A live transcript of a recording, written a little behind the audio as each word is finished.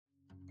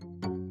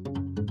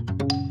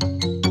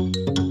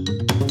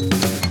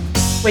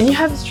When you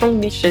have a strong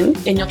mission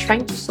and you're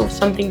trying to solve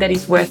something that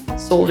is worth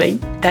solving,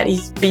 that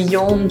is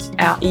beyond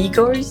our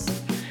egos,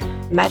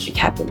 magic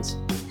happens.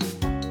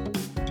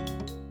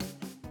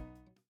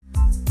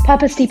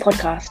 Purposely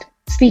Podcast,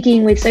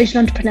 speaking with social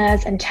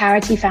entrepreneurs and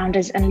charity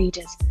founders and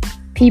leaders,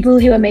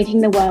 people who are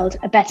making the world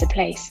a better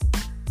place.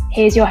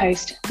 Here's your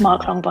host,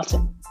 Mark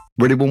Longbottom.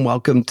 Really warm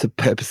welcome to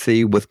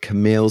Purposely with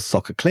Camille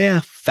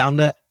Socaclair,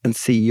 founder and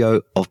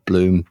CEO of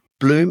Bloom.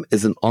 Bloom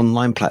is an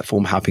online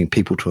platform helping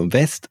people to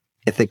invest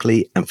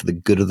ethically and for the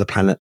good of the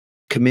planet.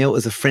 Camille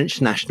is a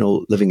French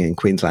national living in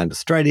Queensland,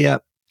 Australia.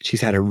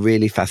 She's had a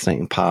really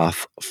fascinating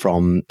path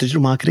from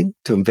digital marketing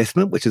to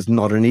investment, which is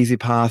not an easy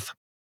path.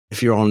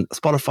 If you're on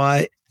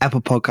Spotify,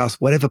 Apple Podcasts,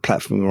 whatever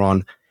platform you're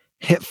on,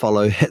 hit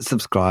follow, hit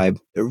subscribe.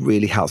 It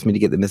really helps me to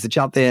get the message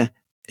out there.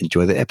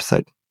 Enjoy the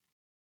episode.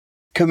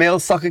 Camille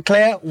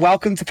Socaclair,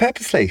 welcome to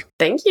Purposely.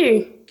 Thank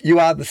you. You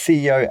are the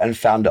CEO and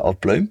founder of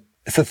Bloom.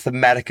 It's a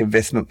thematic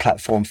investment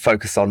platform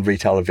focused on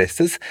retail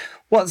investors.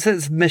 What's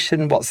its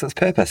mission? What's its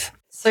purpose?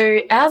 So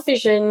our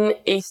vision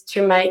is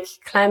to make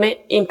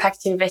climate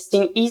impact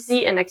investing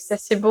easy and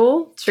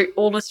accessible to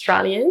all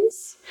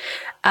Australians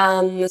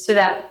so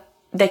that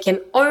they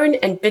can own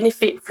and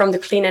benefit from the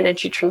clean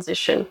energy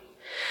transition.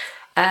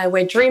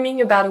 We're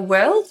dreaming about a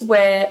world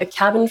where a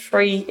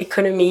carbon-free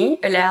economy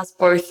allows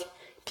both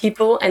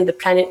people and the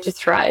planet to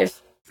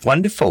thrive.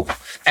 Wonderful.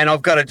 And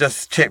I've got to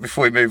just check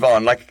before we move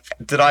on.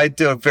 Did I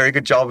do a very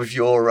good job of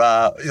your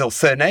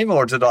surname,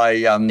 or did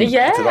I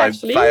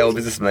fail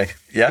businessly?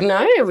 Yeah.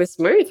 No, it was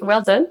smooth.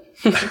 Well done.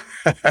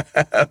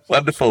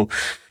 Wonderful.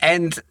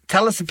 And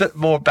tell us a bit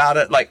more about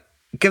it.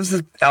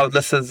 Gives our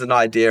listeners an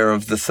idea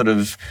of the sort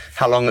of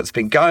how long it's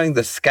been going,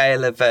 the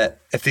scale of it,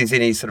 if there's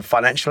any sort of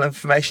financial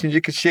information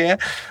you could share,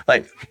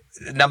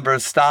 number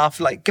of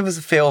staff, give us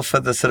a feel for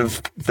the sort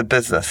of the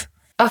business.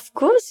 Of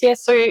course,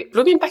 yes. So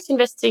Bloom Impact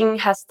Investing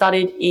has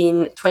started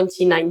in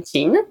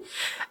 2019.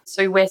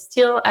 So we're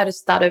still at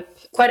a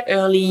quite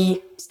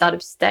early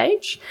startup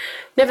stage.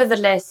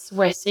 Nevertheless,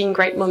 we're seeing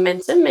great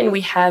momentum, and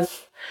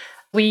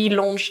we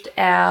launched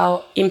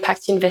our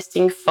impact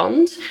investing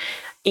fund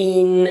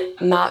in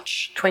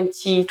March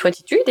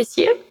 2022 this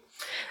year.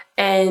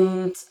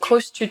 And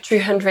close to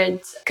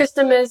 200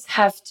 customers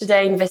have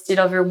today invested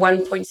over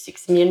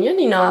 1.6 million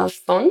in our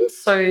fund.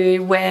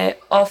 So we're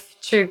off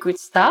to a good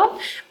start,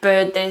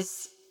 but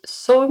there's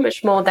so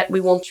much more that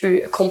we want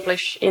to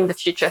accomplish in the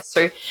future.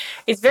 So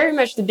it's very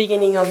much the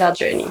beginning of our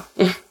journey.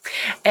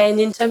 And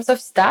in terms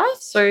of staff,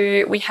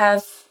 so we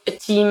have a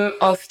team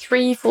of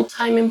 3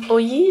 full-time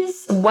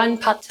employees, 1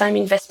 part-time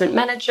investment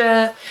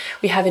manager.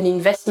 We have an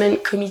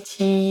investment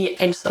committee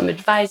and some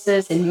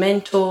advisors and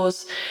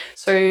mentors.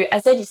 So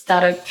as any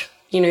startup,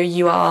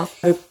 you are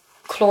a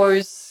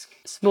close,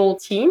 small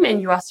team,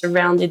 and you are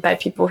surrounded by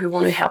people who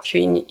want to help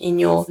you in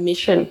your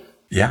mission.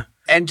 Yeah.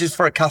 And just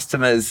for our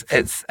customers,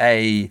 it's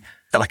an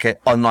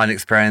online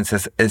experience.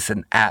 It's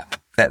an app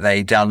that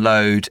they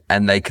download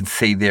and they can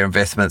see their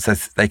investments.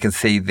 They can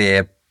see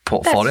their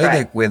portfolio. That's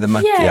right. Where the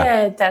money.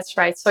 Yeah, that's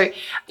right. So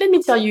let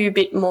me tell you a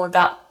bit more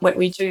about what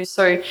we do.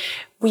 So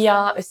we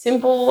are a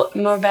simple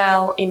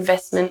mobile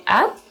investment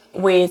app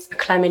with a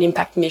climate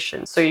impact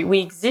mission. So we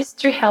exist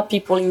to help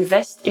people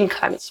invest in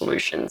climate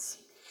solutions.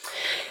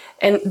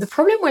 And the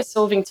problem we're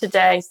solving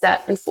today is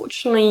that,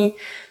 unfortunately,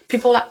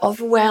 people are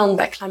overwhelmed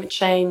by climate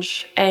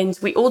change, and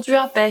we all do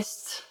our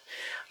best,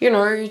 to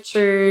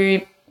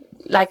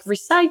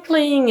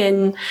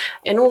recycling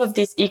and all of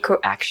this eco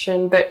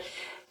action, but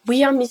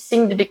we are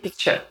missing the big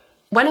picture.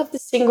 One of the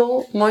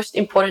single most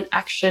important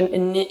action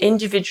an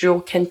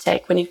individual can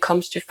take when it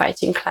comes to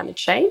fighting climate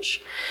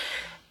change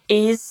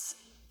is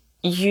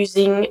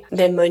using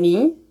their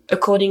money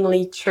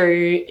accordingly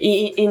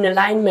in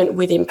alignment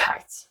with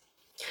impact.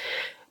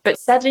 But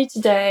sadly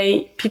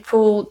today,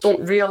 people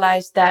don't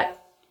realize that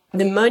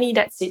the money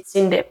that sits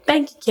in their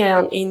bank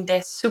account, in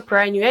their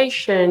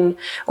superannuation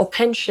or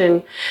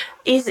pension,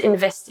 is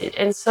invested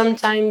and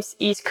sometimes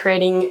is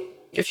creating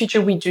a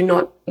future we do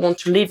not want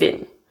to live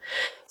in.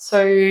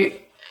 So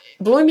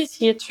Bloom is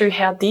here to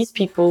help these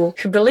people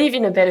who believe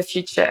in a better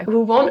future, who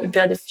want a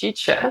better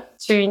future,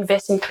 to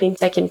invest in clean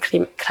tech and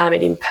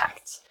climate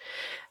impact.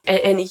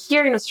 And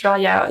here in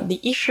Australia, the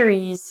issue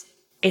is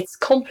it's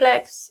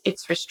complex,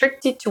 it's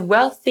restricted to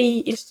wealthy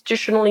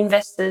institutional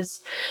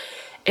investors,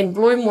 and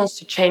Bloom wants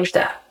to change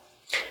that.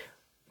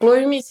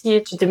 Bloom is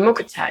here to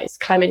democratize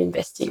climate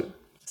investing.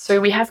 So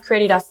we have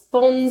created our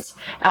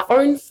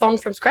own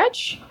fund from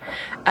scratch,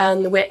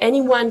 where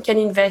anyone can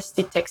invest.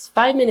 It takes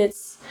 5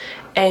 minutes,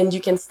 and you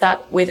can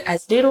start with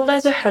as little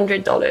as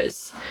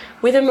 $100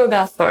 with a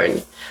mobile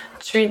phone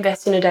to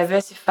invest in a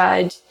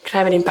diversified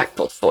climate impact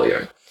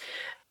portfolio.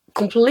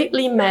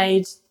 Completely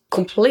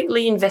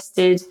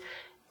invested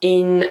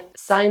in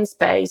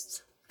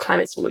science-based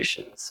climate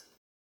solutions.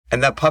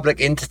 And they're public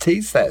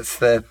entities.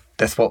 That's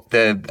what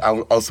they're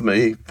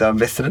ultimately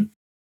invested in.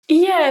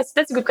 Yes,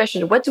 that's a good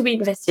question. What do we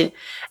invest in?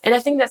 And I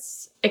think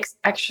that's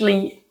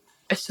actually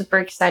a super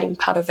exciting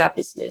part of our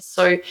business.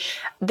 So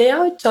there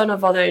are a ton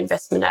of other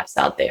investment apps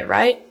out there,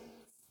 right?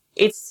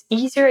 it's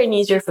easier and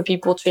easier for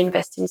people to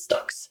invest in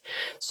stocks.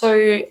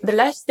 So the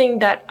last thing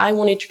that I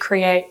wanted to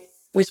create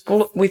with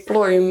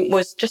Bloom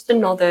was just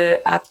another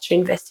app to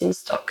invest in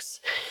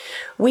stocks.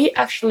 We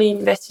actually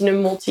invest in a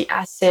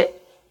multi-asset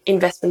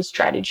investment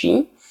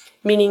strategy,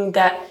 meaning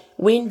that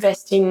we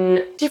invest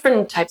in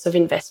different types of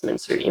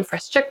investments, so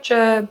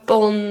infrastructure,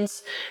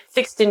 bonds,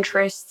 fixed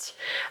interests,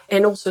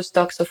 and also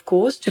stocks, of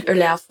course, to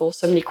allow for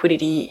some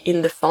liquidity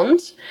in the fund.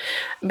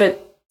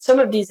 But some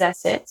of these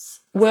assets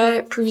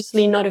were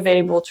previously not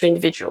available to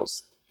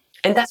individuals.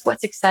 And that's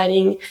what's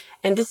exciting.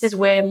 And this is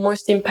where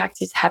most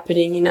impact is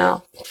happening in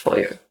our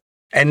portfolio.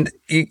 And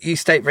you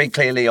state very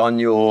clearly on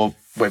your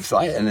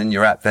website and in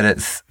your app that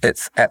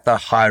it's at the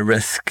high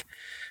risk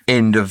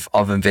end of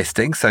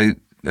investing. So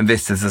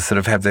investors are sort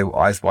of have their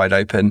eyes wide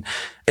open.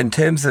 In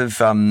terms of,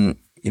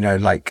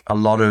 like a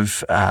lot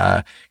of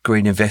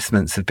green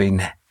investments have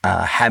been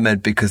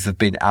hammered because they've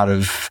been out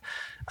of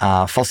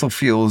fossil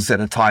fuels at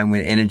a time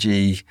when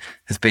energy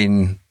has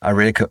been a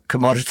rare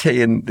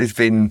commodity, and there's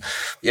been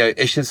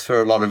issues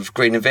for a lot of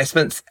green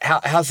investments.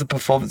 How's the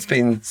performance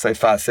been so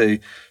far? So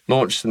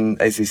launched,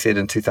 as you said,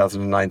 in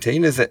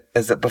 2019. Has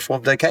it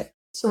performed okay?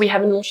 So we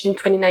haven't launched in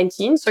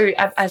 2019. So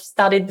I've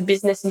started the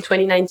business in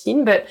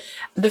 2019, but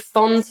the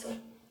fund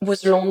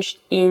was launched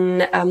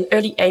in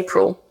early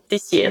April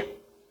this year.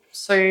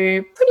 So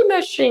pretty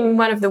much in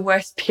one of the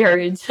worst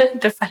periods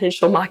the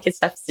financial markets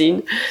have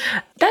seen.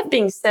 That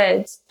being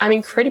said, I'm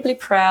incredibly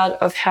proud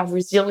of how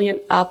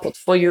resilient our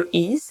portfolio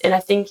is. And I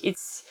think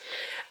it's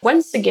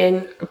once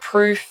again a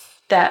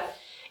proof that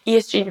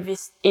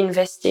ESG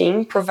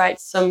investing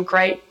provides some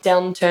great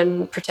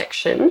downturn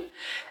protection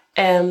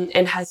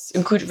and has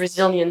good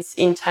resilience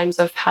in times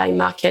of high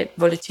market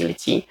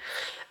volatility.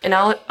 And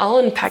I'll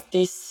unpack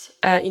this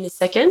in a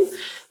second.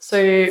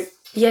 So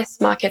yes,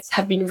 markets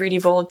have been really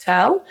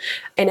volatile,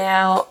 and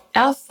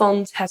our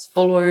fund has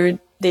followed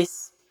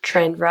this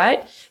trend,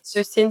 right?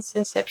 So since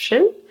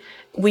inception,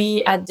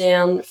 we are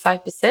down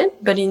 5%,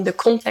 but in the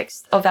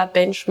context of our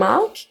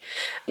benchmark,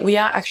 we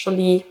are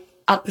actually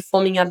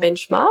outperforming our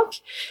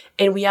benchmark,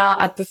 and we are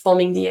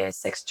outperforming the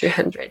ASX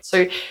 200.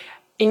 So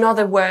in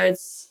other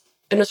words,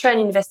 an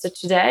Australian investor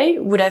today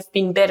would have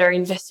been better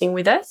investing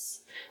with us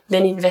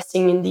than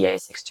investing in the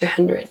ASX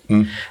 200.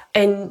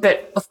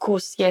 But of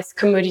course, yes,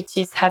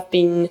 commodities have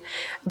been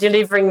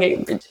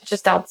delivering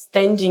just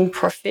outstanding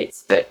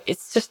profits, but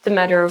it's just a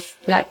matter of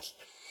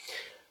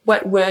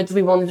what world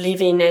we want to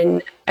live in.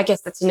 And I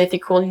guess that's an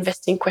ethical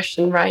investing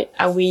question, right?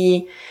 Are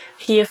we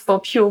here for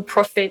pure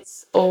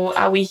profits, or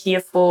are we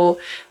here for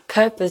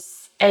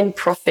purpose and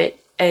profit?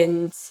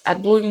 And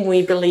at Bloom,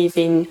 we believe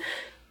in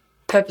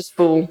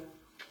purposeful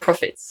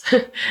profits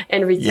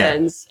and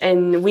returns. Yeah.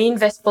 And we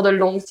invest for the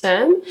long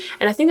term.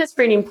 And I think that's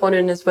really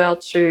important as well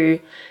to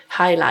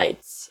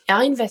highlight.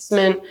 Our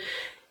investment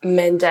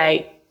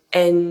mandate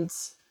and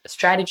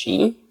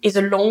strategy is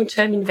a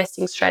long-term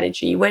investing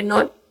strategy. We're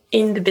not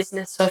in the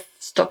business of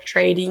stock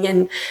trading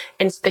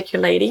and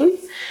speculating.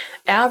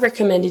 Our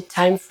recommended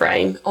time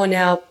frame on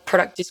our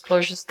product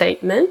disclosure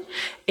statement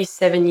is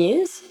 7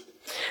 years,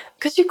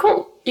 because you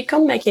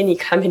can't make any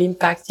climate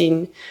impact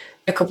in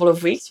a couple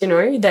of weeks.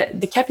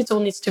 That the capital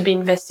needs to be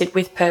invested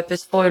with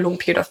purpose for a long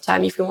period of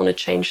time if we want to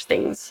change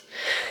things.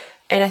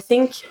 And I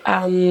think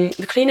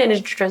the clean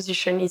energy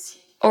transition is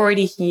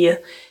already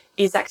here,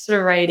 is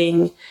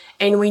accelerating,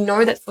 and we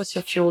know that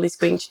fossil fuel is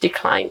going to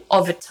decline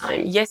over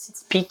time. Yes,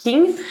 it's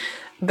peaking,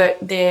 but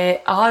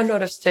there are a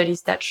lot of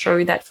studies that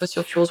show that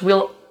fossil fuels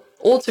will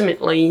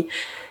ultimately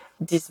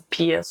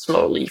disappear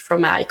slowly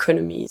from our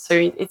economy. So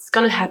it's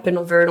going to happen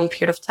over a long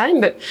period of time,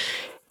 but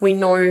we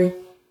know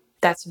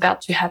that's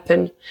about to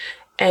happen.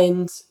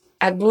 And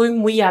at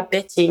Bloom, we are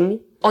betting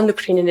on the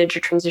clean energy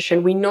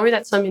transition. We know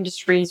that some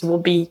industries will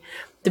be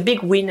the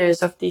big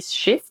winners of this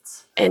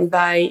shift. And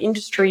by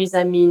industries,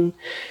 I mean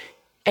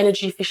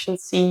energy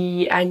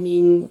efficiency, I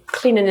mean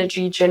clean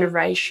energy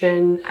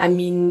generation, I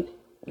mean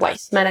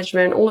waste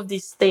management, all of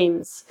these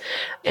things.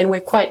 And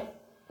we're quite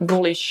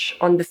bullish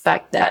on the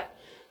fact that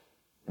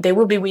there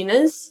will be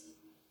winners.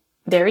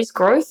 There is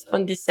growth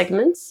on these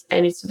segments,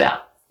 and it's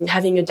about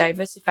having a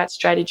diversified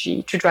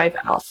strategy to drive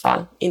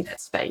alpha in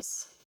that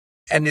space.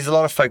 And there's a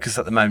lot of focus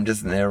at the moment,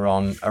 isn't there,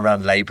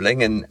 around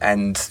labeling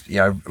and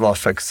a lot of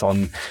focus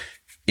on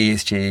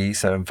ESG,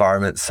 so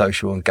environment,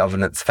 social and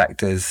governance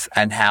factors,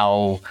 and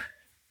how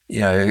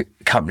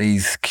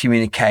companies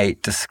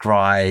communicate,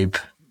 describe,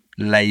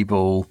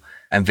 label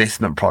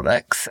investment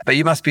products. But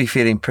you must be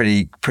feeling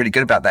pretty good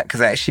about that,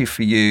 because actually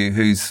for you,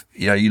 who's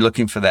you're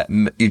looking for that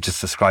you just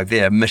described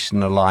there,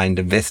 mission aligned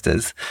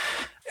investors,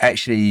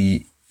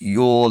 actually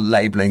your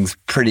labeling's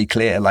pretty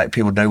clear, like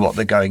people know what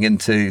they're going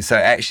into. So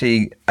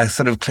actually a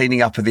sort of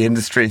cleaning up of the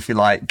industry, if you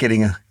like,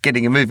 getting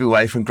a move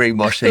away from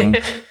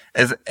greenwashing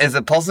is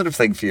a positive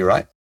thing for you,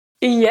 right?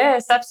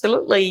 Yes,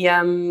 absolutely.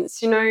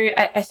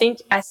 I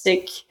think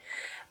ASIC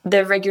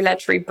the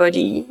regulatory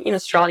body in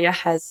Australia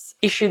has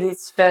issued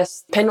its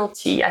first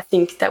penalty. I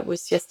think that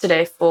was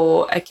yesterday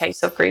for a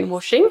case of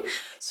greenwashing.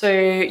 So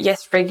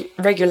yes,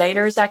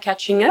 regulators are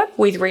catching up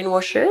with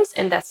greenwashers,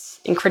 and that's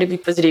incredibly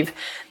positive.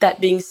 That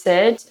being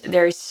said,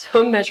 there is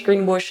so much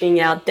greenwashing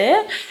out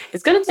there.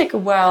 It's going to take a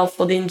while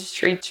for the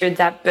industry to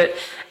adapt, but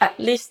at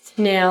least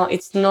now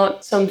it's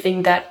not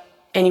something that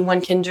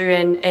anyone can do.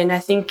 And I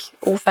think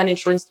all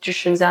financial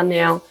institutions are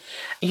now,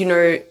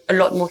 a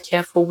lot more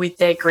careful with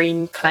their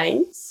green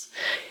claims.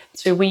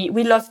 So we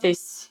love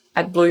this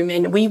at Bloom,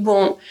 and we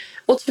want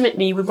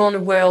a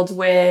world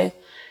where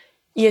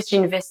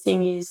ESG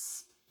investing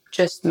is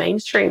just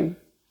mainstream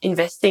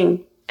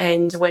investing,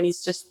 and when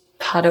it's just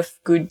part of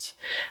good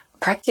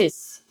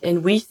practice.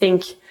 And we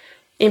think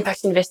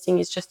impact investing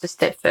is just a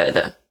step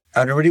further.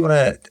 I really want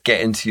to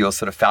get into your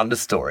sort of founder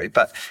story,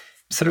 but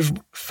sort of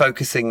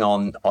focusing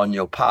on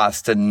your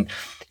past. And,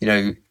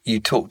 you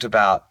talked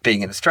about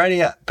being in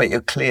Australia, but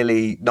you're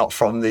clearly not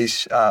from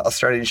these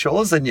Australian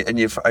shores, and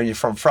you're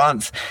from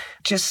France.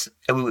 Just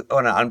we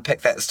want to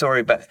unpick that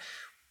story, but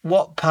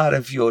what part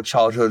of your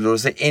childhood, or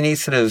was there any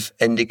sort of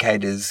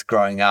indicators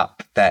growing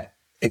up that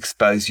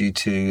expose you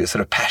to a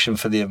sort of passion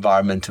for the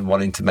environment and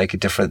wanting to make a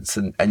difference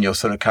in your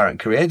sort of current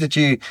career? Did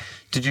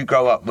you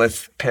grow up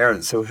with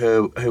parents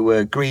who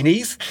were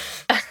greenies?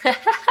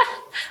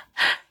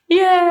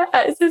 Yeah,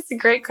 that's a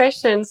great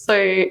question.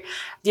 So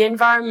the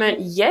environment,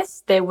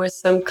 yes, there were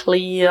some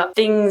clear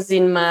things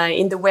in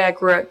the way I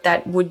grew up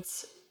that would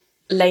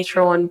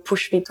later on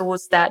push me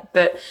towards that.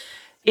 But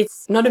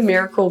it's not a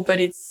miracle, but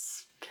it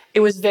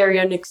was very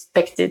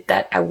unexpected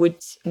that I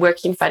would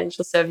work in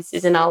financial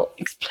services, and I'll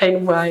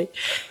explain why.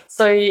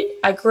 So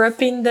I grew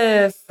up in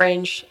the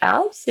French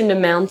Alps, in the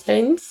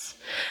mountains.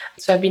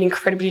 So I've been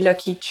incredibly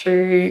lucky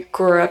to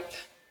grow up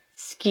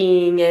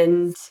skiing,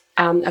 and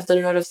I've done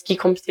a lot of ski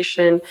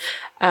competition.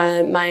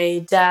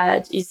 My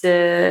dad is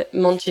a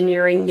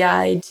mountaineering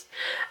guide,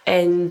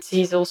 and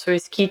he's also a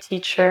ski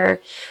teacher.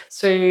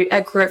 So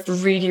I grew up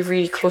really,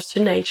 really close to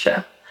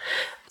nature.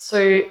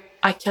 So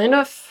I kind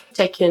of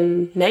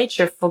taken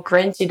nature for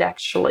granted,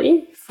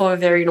 actually, for a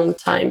very long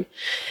time,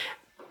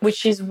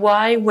 which is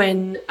why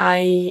when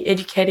I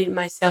educated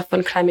myself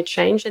on climate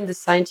change and the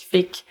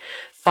scientific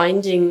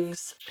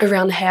findings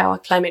around how our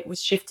climate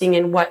was shifting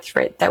and what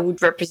threat that would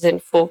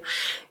represent for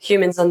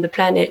humans on the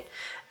planet,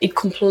 it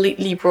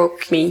completely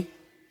broke me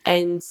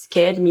and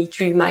scared me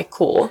to my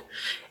core,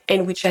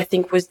 and which I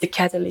think was the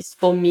catalyst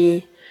for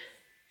me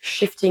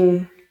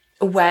shifting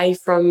away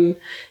from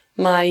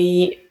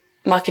my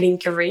marketing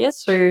career.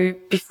 So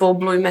before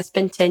Bloom, I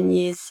spent 10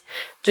 years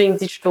doing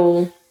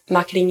digital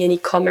marketing and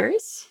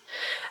e-commerce.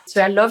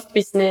 So I loved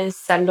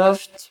business, I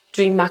loved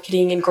doing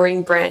marketing and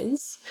growing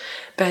brands,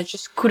 but I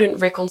just couldn't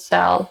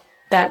reconcile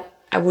that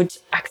I would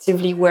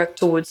actively work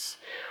towards,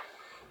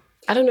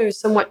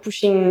 somewhat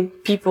pushing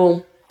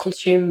people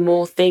consume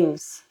more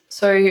things.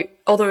 So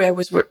although I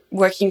was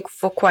working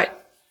for quite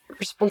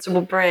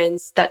responsible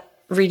brands, that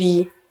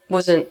really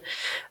wasn't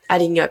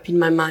adding up in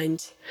my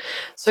mind.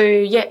 So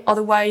yeah,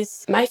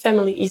 otherwise, my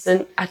family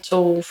isn't at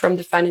all from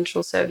the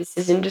financial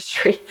services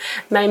industry.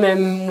 My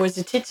mum was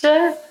a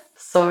teacher,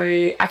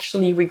 so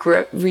actually we grew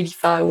up really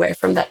far away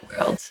from that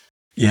world.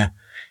 Yeah.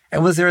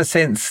 And was there a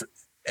sense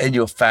in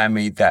your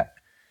family that,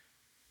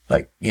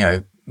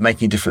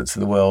 making a difference to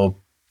the world,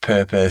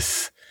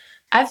 purpose,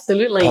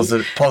 absolutely,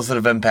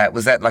 positive impact,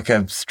 was that like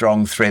a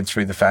strong thread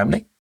through the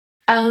family?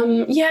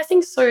 Yeah, I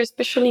think so,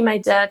 especially my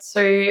dad.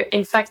 So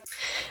in fact,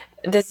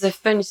 there's a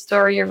funny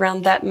story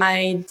around that.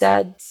 My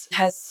dad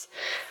has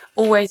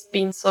always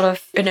been sort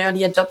of an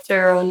early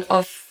adopter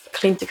of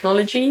clean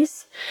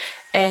technologies,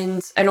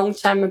 and a long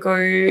time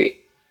ago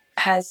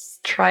has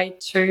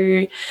tried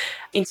to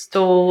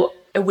install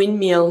a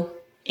windmill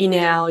in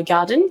our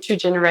garden to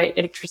generate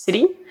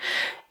electricity.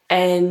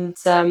 And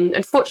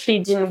unfortunately,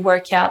 it didn't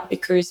work out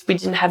because we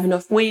didn't have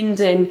enough wind,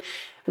 and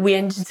we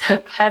ended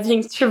up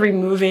having to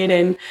remove it.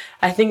 And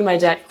I think my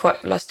dad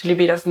quite lost a little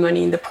bit of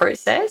money in the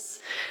process.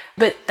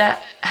 But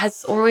that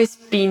has always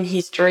been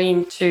his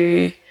dream,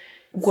 to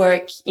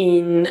work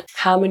in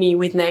harmony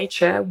with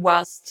nature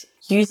whilst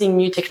using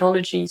new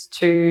technologies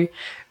to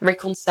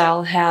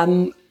reconcile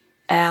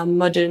our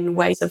modern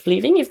ways of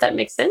living, if that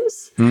makes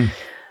sense.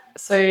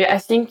 So I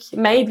think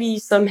maybe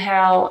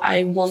somehow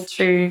I want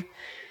to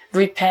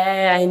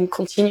repair and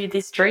continue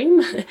this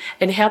dream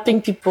and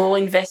helping people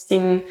invest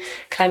in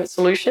climate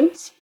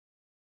solutions.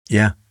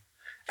 Yeah.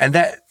 And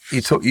that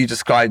you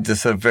described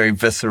this sort of very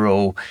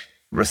visceral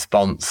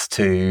response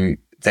to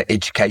the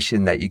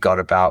education that you got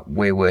about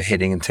where we're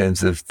heading in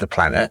terms of the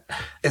planet.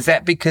 Is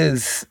that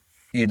because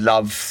you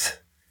loved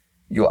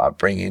your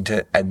upbringing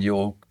and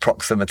your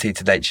proximity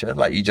to nature?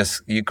 Like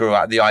you grew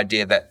up the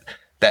idea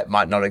that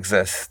might not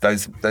exist.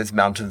 Those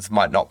mountains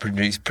might not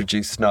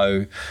produce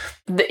snow.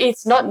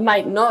 It's not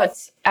might not.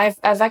 I've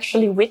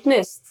actually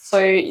witnessed.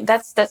 So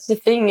that's the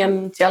thing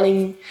I'm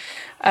telling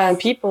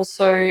people.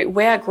 So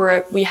where I grew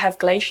up, we have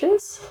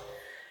glaciers.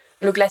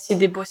 Le Glacier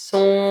des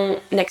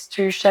Bossons next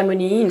to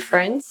Chamonix in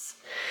France.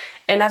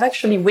 And I've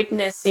actually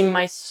witnessed in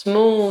my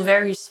small,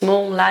 very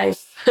small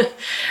life,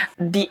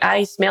 the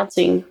ice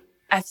melting.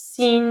 I've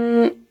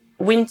seen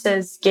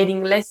winters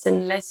getting less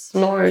and less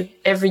snow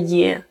every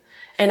year.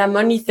 And I'm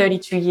only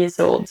 32 years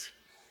old.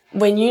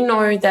 When you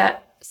know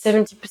that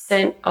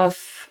 70%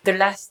 of the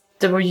last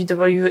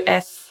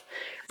WWF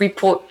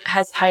report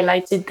has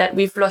highlighted that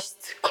we've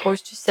lost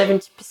close to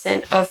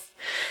 70% of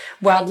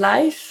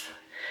wildlife,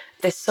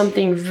 there's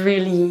something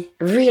really,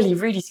 really,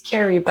 really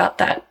scary about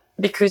that,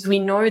 because we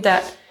know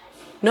that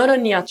not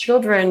only our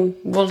children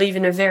will live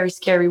in a very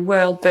scary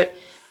world, but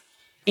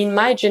in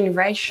my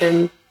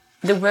generation,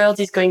 the world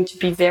is going to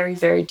be very,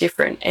 very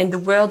different. And the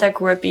world I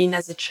grew up in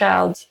as a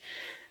child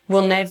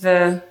will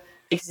never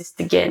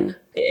exist again.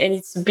 And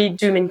it's a bit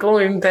doom and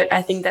gloom, but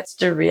I think that's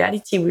the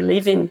reality we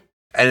live in.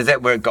 And is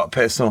that where it got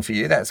personal for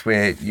you? That's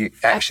where you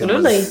action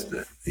Absolutely.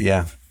 was?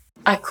 Yeah.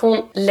 I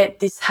can't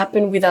let this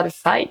happen without a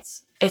fight.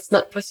 It's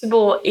not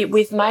possible.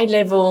 With my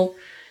level,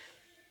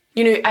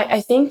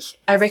 I think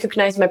I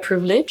recognize my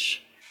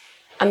privilege.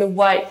 I'm a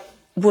white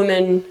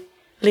woman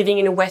living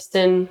in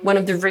one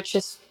of the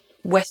richest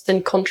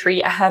Western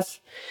country. I have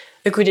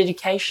a good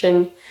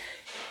education.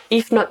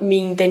 If not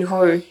me, then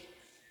who?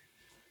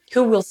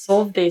 Who will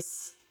solve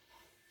this?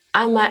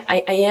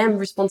 I am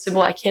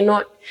responsible. I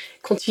cannot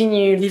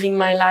continue living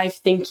my life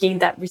thinking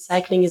that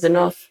recycling is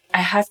enough.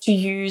 I have to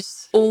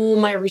use all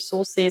my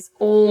resources,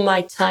 all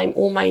my time,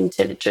 all my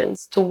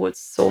intelligence towards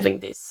solving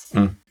this.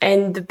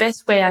 And the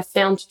best way I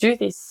found to do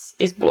this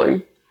is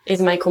Bloom,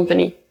 is my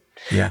company.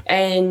 Yeah.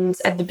 And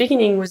at the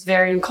beginning it was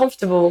very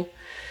uncomfortable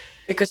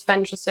because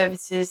financial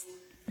services,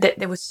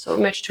 there was so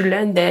much to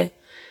learn there.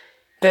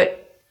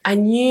 But I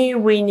knew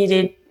we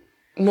needed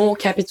more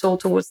capital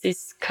towards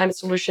these climate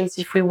solutions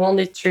if we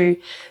wanted to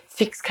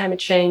fix climate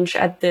change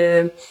at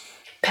the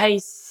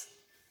pace.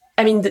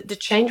 I mean, the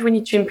change we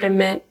need to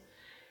implement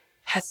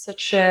has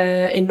such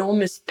an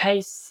enormous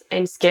pace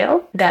and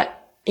scale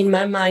that, in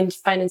my mind,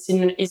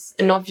 financing is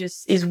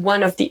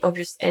one of the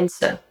obvious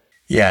answer.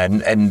 Yeah,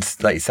 and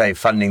like you say,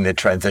 funding the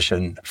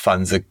transition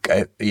funds are,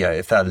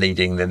 if they're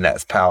leading, then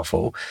that's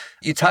powerful.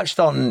 You touched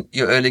on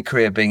your early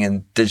career being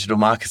in digital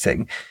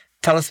marketing.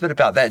 Tell us a bit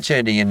about that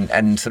journey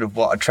and sort of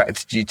what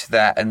attracted you to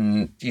that.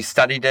 And you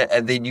studied it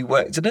and then you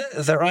worked in it.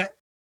 Is that right?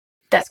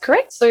 That's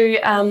correct. So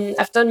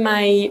I've done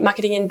my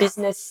marketing and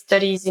business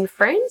studies in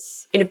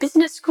France in a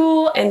business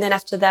school. And then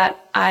after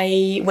that,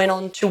 I went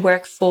on to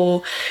work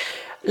for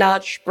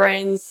large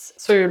brands,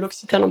 so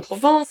L'Occitane en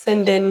Provence.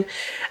 And then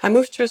I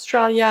moved to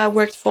Australia,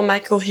 worked for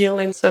Michael Hill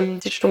and some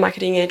digital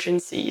marketing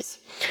agencies.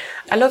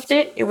 I loved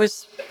it. It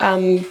was,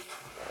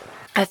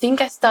 I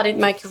think I started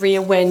my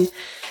career when,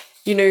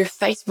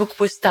 Facebook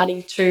was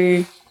starting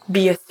to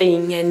be a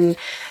thing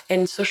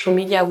and social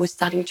media was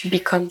starting to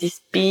become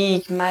this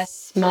big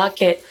mass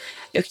market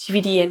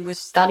activity and was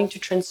starting to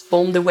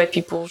transform the way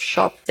people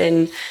shopped.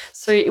 And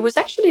so it was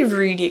actually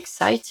really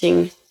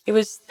exciting. It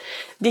was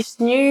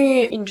this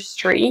new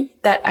industry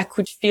that I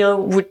could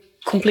feel would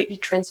completely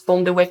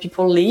transform the way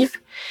people live.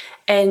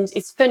 And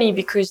it's funny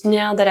because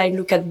now that I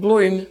look at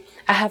Bloom,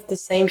 I have the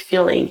same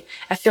feeling.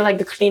 I feel like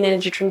the clean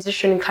energy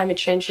transition and climate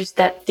change is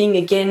that thing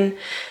again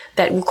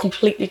that will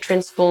completely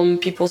transform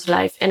people's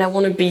life. And I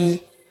want to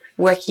be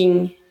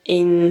working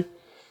in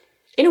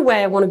a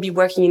way, I want to be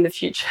working in the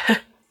future.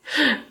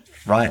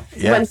 Right.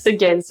 Yeah. Once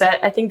again, so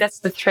I think that's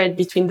the thread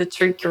between the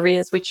two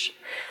careers, which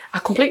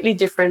are completely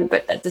different,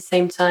 but at the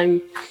same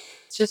time,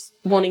 just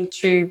wanting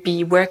to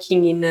be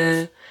working in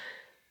an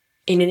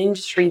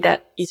industry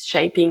that is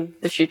shaping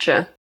the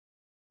future.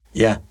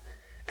 Yeah.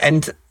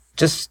 And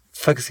just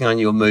focusing on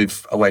your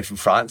move away from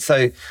France.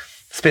 So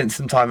spent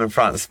some time in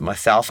France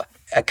myself,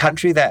 a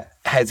country that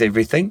has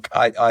everything,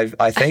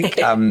 I think,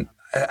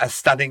 a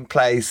stunning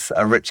place,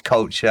 a rich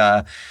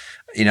culture,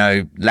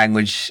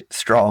 language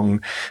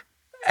strong.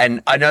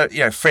 And I know,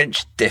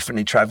 French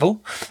definitely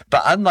travel,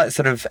 but unlike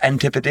sort of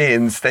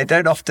Antipodeans, they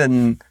don't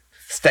often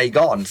stay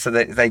gone. So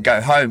they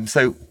go home.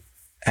 So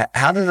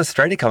how did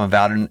Australia come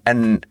about?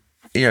 And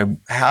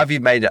how have you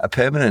made it a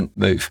permanent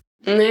move?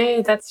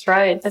 No, that's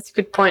right. That's a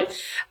good point.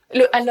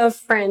 Look, I love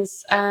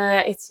France.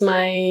 It's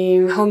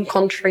my home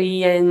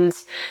country and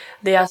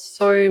there are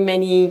so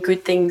many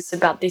good things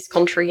about this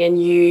country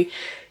and you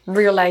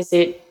realize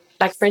it.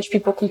 Like French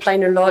people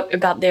complain a lot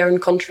about their own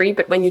country,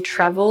 but when you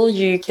travel,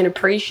 you can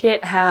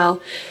appreciate how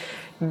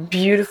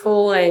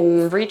beautiful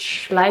and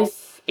rich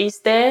life is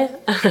there.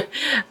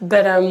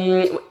 But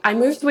I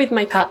moved with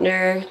my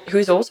partner,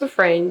 who's also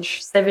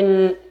French,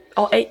 7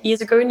 or 8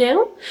 years ago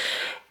now.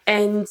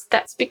 And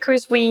that's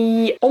because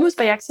we, almost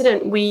by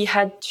accident, we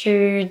had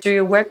to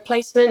do a work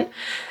placement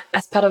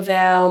as part of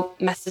our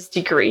master's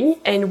degree.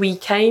 And we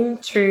came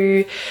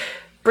to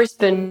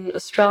Brisbane,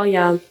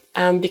 Australia,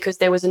 because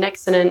there was an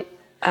excellent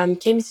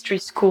chemistry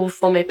school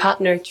for my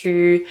partner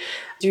to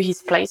do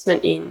his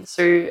placement in.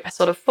 So I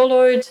sort of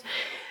followed.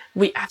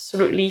 We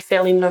absolutely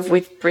fell in love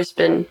with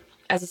Brisbane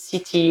as a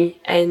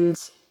city and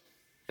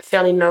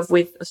fell in love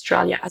with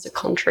Australia as a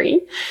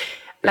country.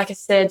 Like I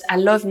said, I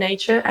love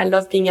nature. I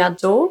love being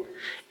outdoor.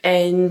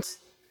 And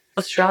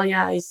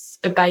Australia is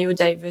a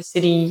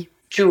biodiversity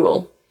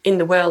jewel in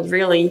the world,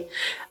 really.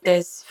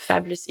 There's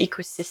fabulous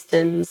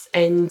ecosystems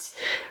and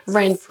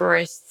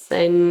rainforests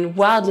and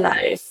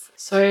wildlife.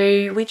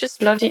 So we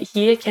just loved it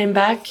here, came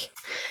back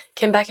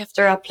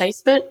after our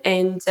placement,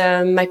 and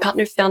my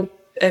partner found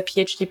a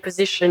PhD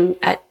position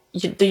at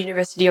the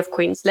University of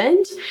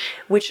Queensland,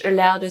 which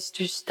allowed us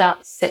to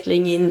start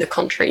settling in the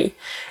country.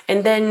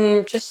 And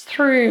then just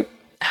through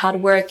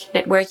hard work,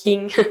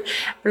 networking,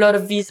 a lot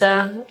of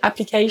visa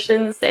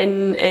applications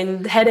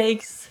and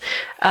headaches,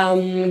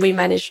 we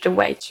managed a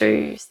way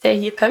to stay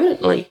here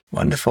permanently.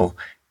 Wonderful.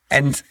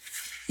 And,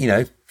 you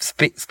know,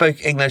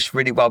 spoke English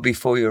really well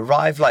before you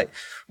arrived. Like,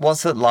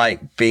 what's it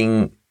like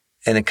being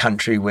in a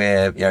country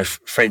where, you know,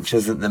 French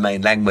isn't the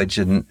main language,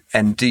 and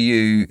do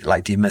you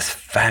miss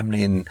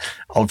family and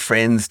old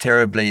friends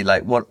terribly?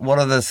 Like, what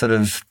are the sort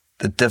of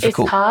the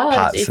difficult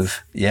parts of?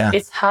 Yeah,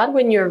 it's hard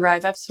when you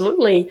arrive.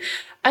 Absolutely.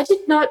 I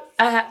did not.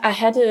 I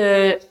had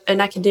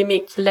an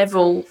academic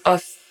level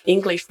of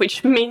English,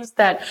 which means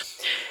that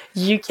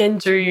you can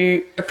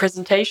do a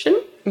presentation,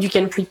 you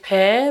can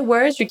prepare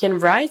words, you can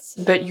write,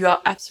 but you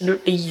are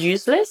absolutely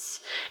useless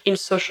in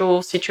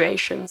social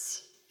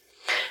situations.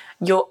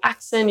 Your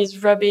accent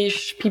is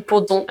rubbish,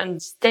 people don't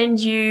understand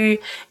you,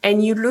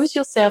 and you lose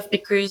yourself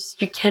because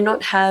you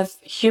cannot have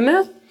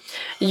humor,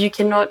 you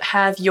cannot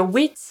have your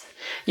wit,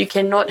 you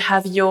cannot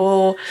have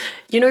your,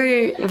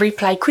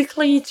 reply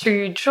quickly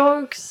to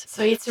jokes.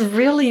 So it's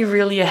really,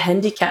 really a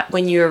handicap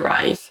when you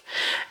arrive.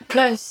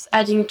 Plus,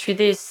 adding to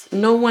this,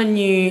 no one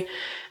knew.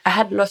 I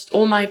had lost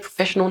all my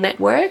professional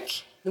network,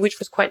 which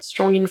was quite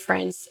strong in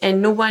France, and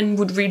no one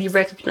would really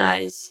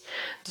recognize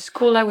the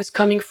school I was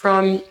coming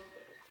from.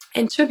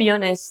 And to be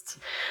honest,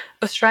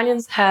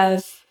 Australians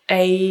have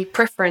a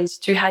preference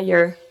to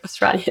hire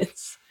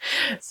Australians.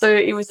 So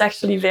it was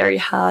actually very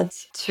hard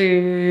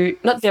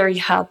not very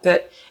hard,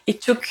 but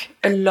it took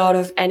a lot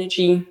of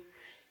energy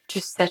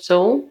to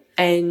settle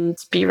and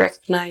be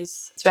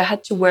recognized. So I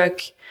had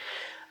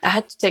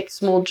to take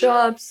small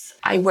jobs.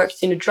 I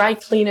worked in a dry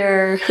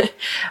cleaner.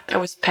 I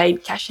was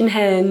paid cash in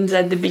hand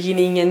at the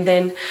beginning. And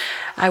then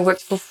I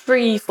worked for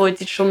free for a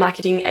digital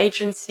marketing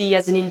agency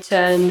as an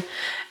intern.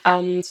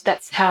 So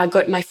that's how I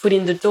got my foot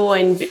in the door.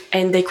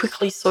 And they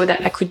quickly saw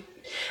that I could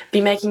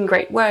be making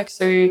great work.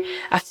 So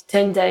after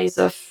 10 days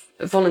of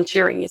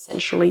volunteering,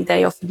 essentially,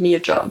 they offered me a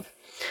job.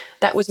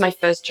 That was my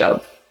first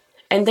job.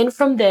 And then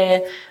from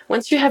there,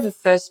 once you have a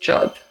first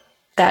job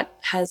that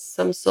has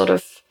some sort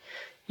of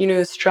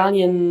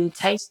Australian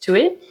taste to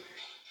it,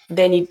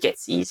 then it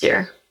gets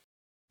easier.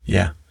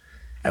 Yeah.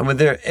 And were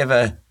there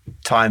ever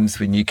times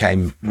when you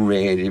came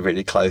really,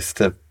 really close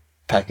to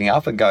packing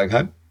up and going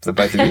home, for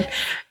both of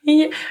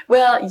you?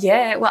 Well,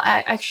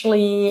 I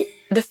actually,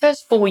 the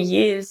first 4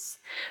 years,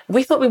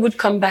 we thought we would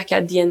come back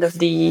at the end of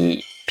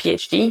the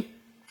PhD,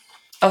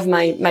 of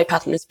my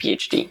partner's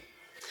PhD.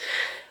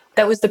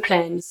 That was the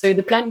plan. So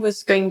the plan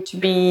was going to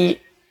be,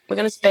 we're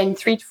going to spend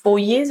 3 to 4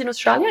 years in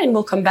Australia and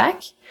we'll come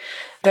back.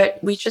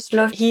 But we just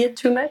love here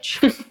too much.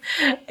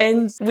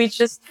 And we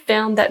just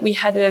found that we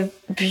had a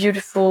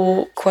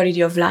beautiful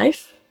quality of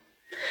life.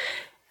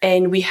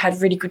 And we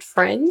had really good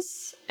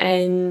friends.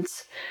 And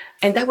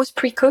that was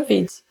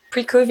pre-COVID.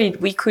 Pre-COVID,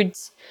 we could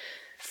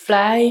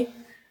fly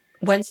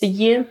once a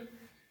year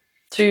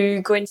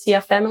to go and see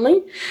our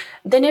family.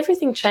 Then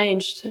everything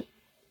changed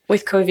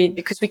with COVID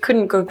because we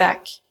couldn't go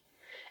back.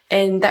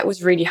 And that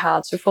was really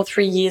hard. So for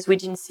 3 years, we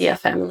didn't see our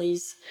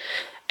families.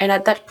 And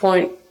at that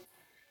point,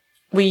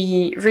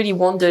 we really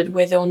wondered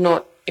whether or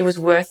not it was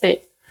worth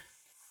it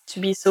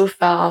to be so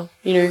far,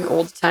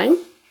 all the time.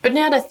 But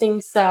now that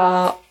things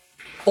are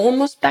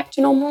almost back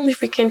to normal,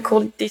 if we can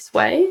call it this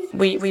way,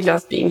 we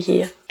love being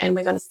here and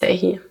we're going to stay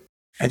here.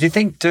 And do you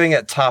think doing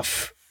it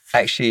tough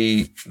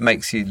actually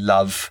makes you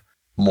love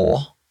more?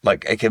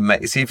 Like it can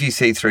make, see if you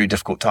see through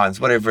difficult times,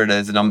 whatever it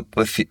is, and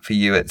for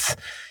you, it's,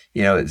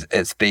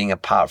 it's being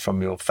apart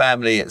from your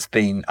family. It's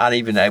being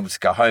uneven able to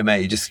go home.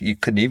 You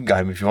couldn't even go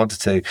home if you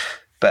wanted to.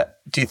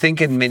 But do you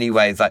think in many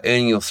ways, like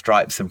earning your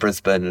stripes in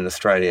Brisbane in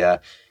Australia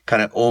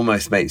kind of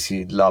almost makes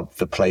you love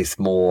the place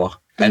more?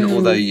 And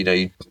although,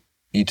 you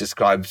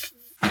described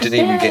you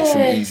didn't even get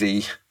some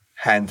easy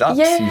hands ups,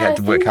 you had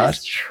to work hard.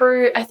 That's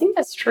true. I think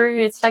that's true.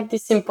 It's like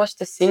this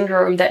imposter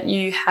syndrome that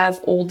you have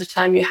all the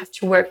time. You have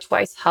to work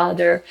twice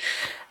harder.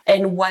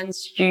 And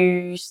once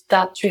you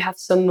start to have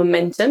some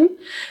momentum,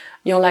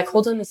 you're like,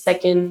 hold on a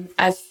second.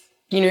 I've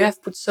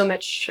put so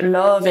much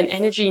love and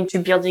energy into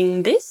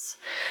building this.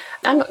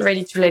 I'm not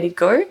ready to let it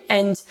go.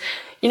 And,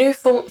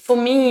 for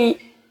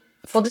me,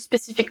 for the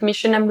specific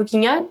mission I'm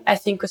looking at, I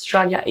think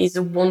Australia is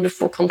a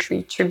wonderful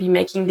country to be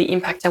making the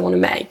impact I want to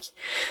make.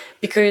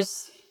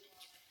 Because,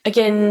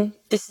 again,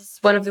 this is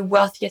one of the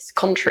wealthiest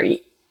countries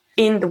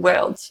in the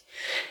world.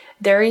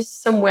 There is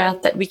some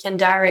wealth that we can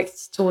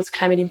direct towards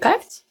climate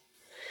impact.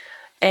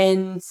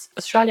 And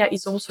Australia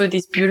is also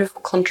this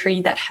beautiful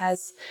country that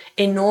has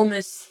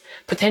enormous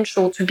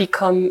potential to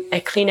become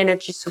a clean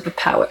energy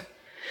superpower.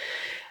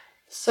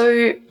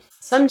 So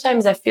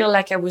sometimes I feel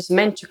like I was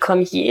meant to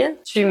come here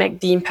to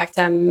make the impact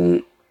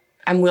I'm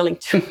willing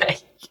to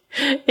make.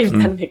 if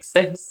that makes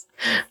sense.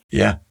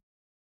 Yeah.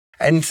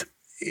 And,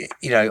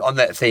 on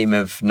that theme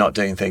of not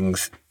doing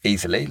things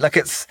easily, like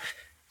it's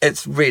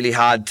really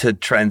hard to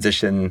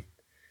transition,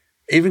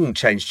 even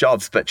change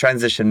jobs, but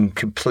transition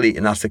complete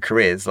and utter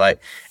careers.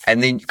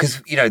 And then,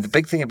 because, the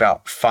big thing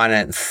about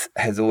finance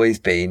has always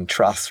been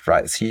trust,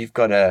 right? So you've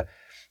got to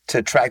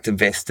attract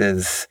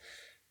investors,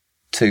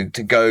 to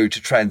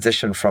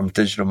transition from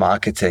digital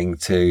marketing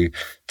to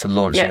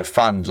launching a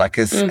fund,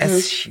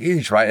 it's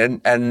huge,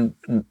 right? And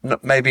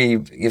maybe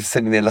you're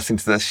sitting there listening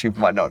to this, you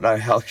might not know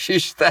how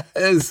huge that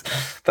is,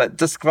 but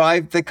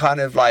describe the kind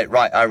of right,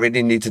 I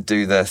really need to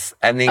do this,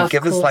 and then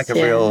give us a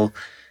real,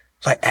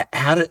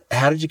 how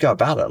did you go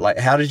about it?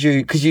 How did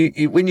you? Because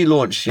you when you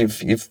launch,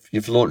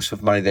 you've launched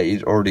with money that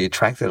you'd already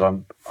attracted.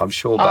 I'm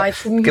sure. But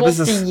it's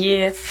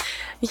multi-year.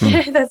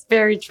 Yeah, that's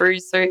very true.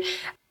 So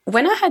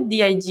when I had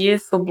the idea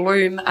for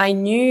Bloom, I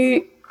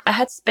knew I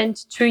had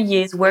spent 2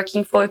 years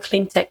working for a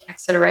clean tech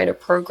accelerator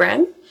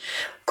program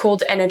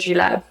called Energy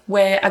Lab,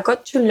 where I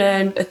got to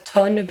learn a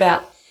ton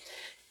about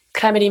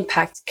climate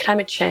impact,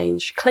 climate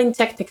change, clean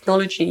tech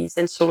technologies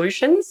and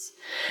solutions.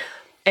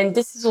 And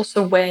this is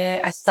also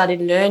where I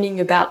started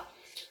learning about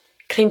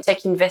clean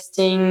tech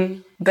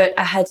investing, but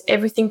I had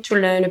everything to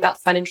learn about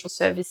financial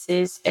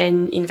services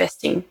and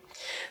investing.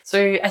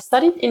 So I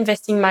started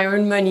investing my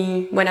own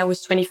money when I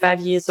was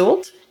 25 years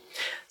old.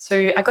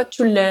 So I got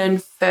to learn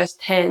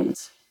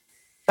firsthand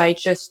by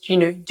just,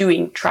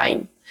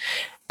 trying.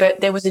 But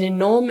there was an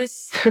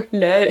enormous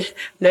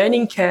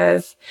learning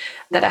curve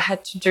that I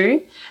had to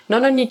do,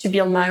 not only to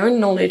build my own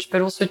knowledge,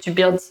 but also to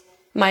build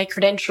my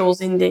credentials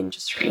in the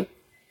industry.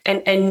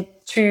 And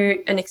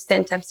to an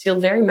extent, I'm still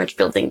very much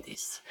building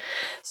this.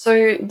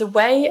 So the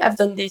way I've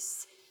done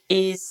this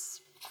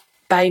is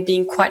by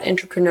being quite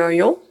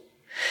entrepreneurial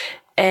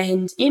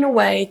and in a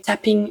way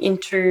tapping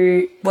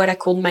into what I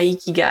call my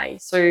ikigai.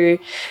 So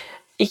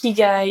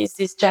ikigai is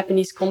this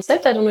Japanese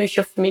concept. I don't know if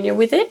you're familiar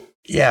with it.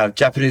 Yeah,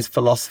 Japanese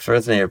philosopher,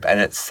 isn't it? And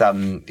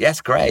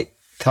it's great.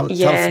 Tell us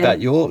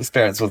about your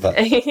experience with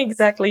it.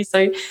 Exactly.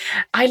 So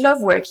I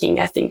love working.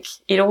 I think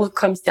it all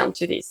comes down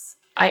to this.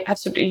 I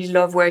absolutely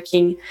love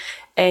working.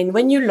 And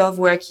when you love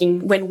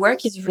working, when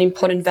work is an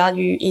important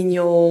value in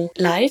your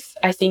life,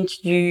 I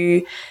think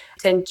you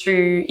tend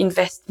to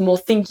invest more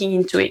thinking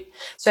into it.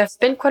 So I've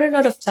spent quite a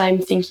lot of time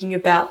thinking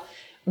about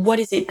what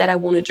is it that I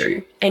want to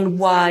do and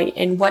why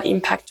and what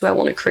impact do I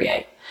want to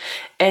create.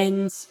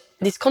 And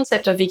this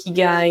concept of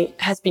Ikigai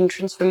has been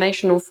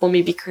transformational for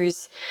me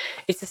because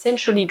it's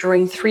essentially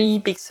drawing 3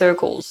 big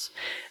circles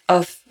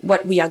of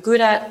what we are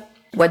good at,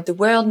 what the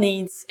world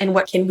needs, and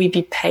what can we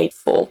be paid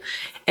for.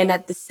 And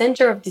at the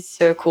center of this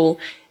circle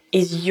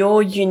is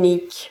your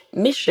unique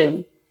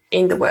mission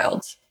in the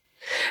world.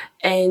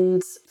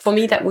 And for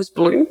me, that was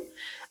Bloom.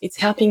 It's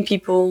helping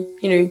people,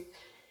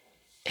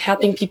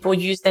 helping people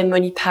use their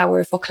money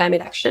power for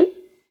climate action.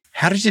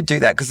 How did you do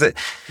that? Because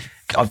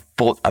I've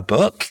bought a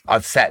book,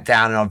 I've sat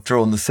down and I've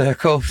drawn the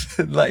circle.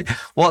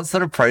 What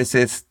sort of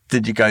process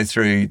did you go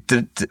through?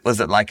 Was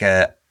it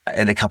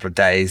in a couple of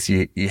days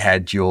you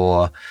had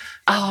your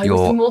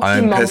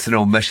own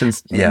personal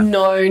missions? Yeah.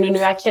 No.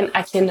 I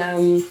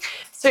can.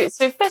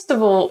 So first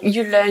of all,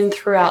 you learn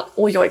throughout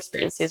all your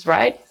experiences,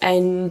 right?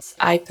 And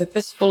I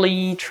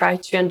purposefully try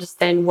to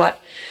understand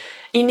what,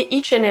 in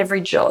each and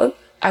every job,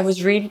 I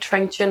was really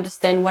trying to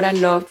understand what I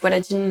loved, what I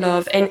didn't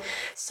love, and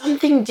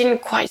something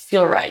didn't quite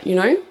feel right,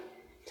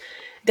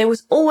 There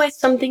was always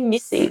something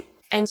missing.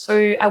 And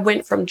so I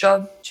went from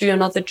job to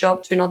another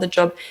job to another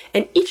job,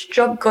 and each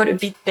job got a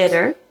bit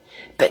better,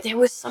 but there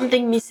was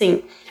something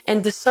missing.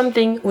 And the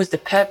something was the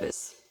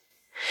purpose.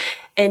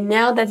 And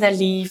now that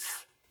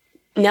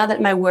now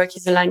that my work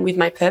is aligned with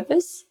my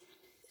purpose,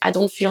 I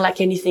don't feel like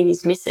anything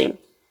is missing.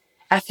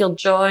 I feel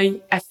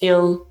joy. I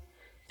feel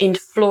in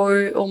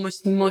flow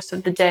almost most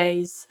of the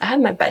days. I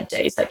have my bad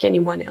days like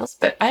anyone else,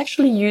 but I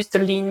actually use the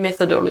lean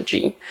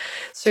methodology.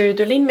 So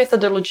the lean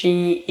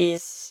methodology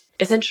is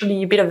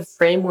essentially a bit of a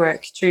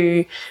framework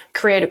to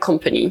create a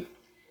company.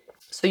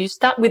 So you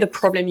start with a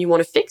problem you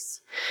want to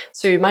fix.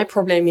 So my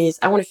problem is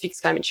I want to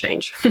fix climate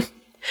change.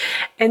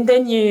 And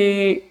then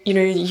you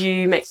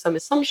make some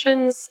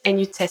assumptions and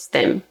you test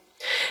them.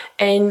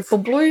 And for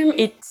Bloom,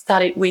 it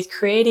started with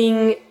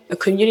creating a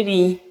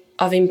community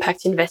of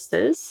impact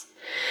investors.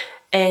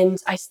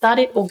 And I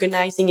started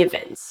organizing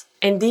events.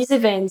 And these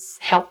events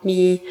helped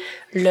me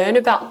learn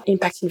about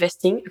impact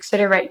investing,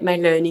 accelerate my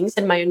learnings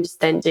and my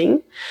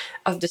understanding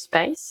of the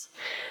space,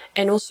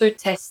 and also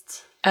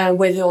test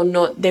whether or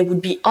not there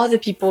would be other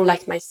people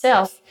like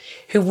myself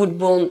who would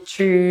want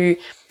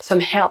some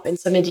help and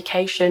some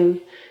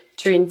education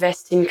to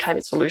invest in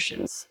climate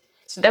solutions.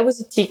 So that was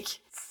a tick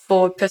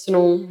for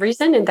personal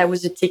reason, and that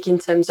was a tick in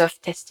terms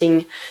of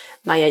testing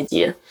my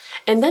idea.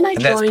 And then I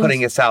joined. That's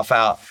putting yourself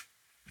out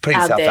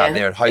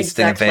there and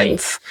hosting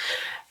events,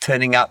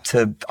 turning up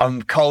to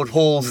cold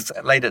halls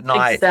late at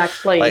night.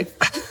 Exactly.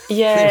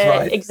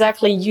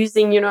 Exactly.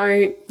 Using,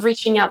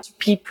 reaching out to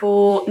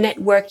people,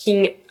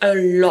 networking a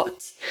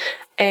lot,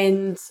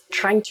 and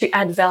trying to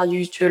add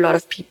value to a lot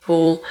of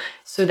people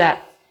so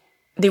that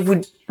they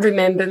would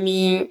remember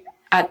me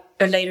at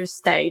a later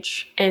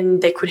stage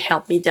and they could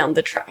help me down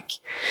the track.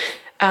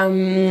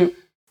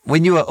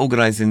 When you were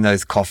organizing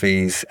those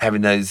coffees,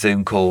 having those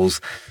Zoom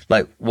calls,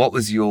 like what were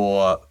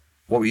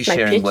you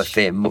sharing pitch? with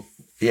them?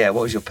 Yeah,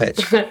 what was your pitch?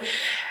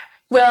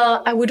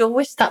 Well, I would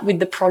always start with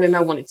the problem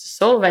I wanted to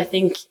solve. I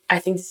think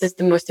this is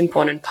the most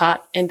important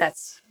part, and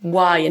that's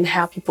why and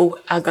how people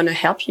are going to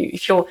help you.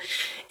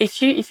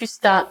 If you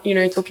start,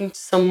 talking to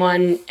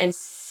someone and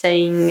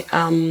saying,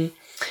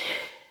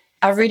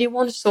 I really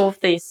want to solve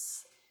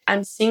this.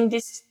 I'm seeing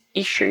this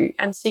issue.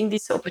 I'm seeing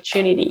this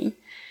opportunity.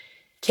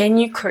 Can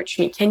you coach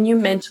me? Can you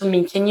mentor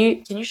me? Can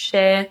you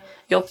share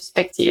your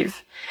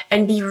perspective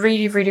and be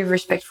really, really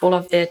respectful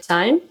of their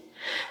time?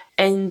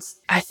 And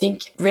I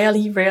think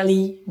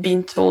rarely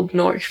being told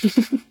no.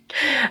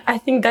 I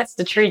think that's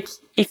the trick.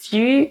 If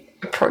you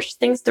approach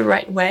things the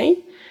right way,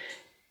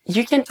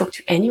 you can talk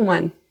to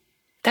anyone.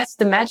 That's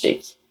the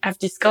magic I've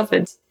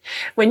discovered.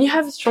 When you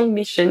have a strong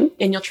mission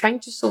and you're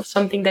trying to solve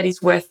something that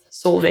is worth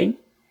solving,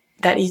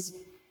 that is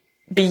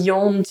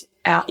beyond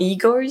our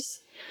egos,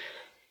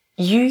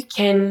 magic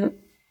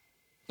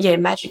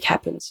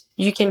happens.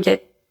 You can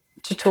get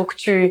to talk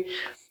to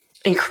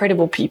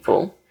incredible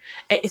people,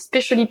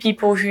 especially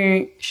people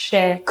who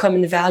share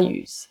common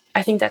values.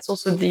 I think that's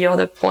also the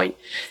other point.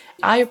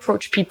 I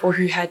approach people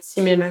who had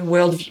similar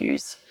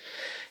worldviews.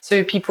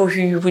 So people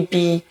who would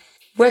be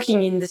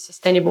working in the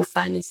sustainable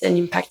finance and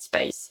impact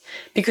space,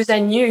 because I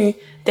knew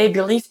they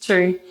believed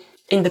too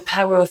in the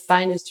power of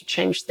finance to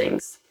change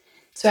things.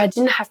 So I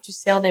didn't have to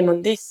sell them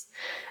on this.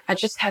 I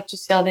just had to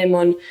sell them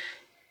on,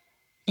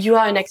 you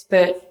are an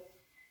expert.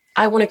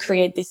 I want to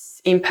create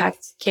this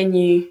impact. Can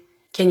you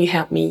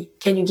help me?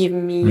 Can you give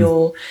me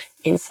your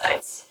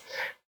insights?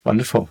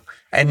 Wonderful.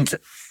 And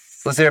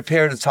was there a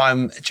period of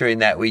time during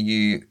that where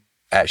you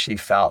actually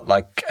felt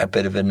like a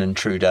bit of an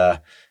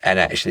intruder and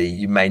actually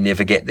you may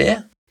never get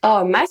there?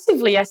 Oh,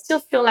 massively. I still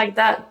feel like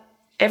that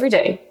every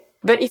day.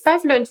 But if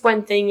I've learned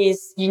one thing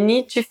is you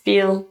need to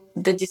feel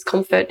the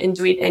discomfort and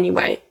do it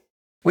anyway.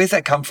 Where's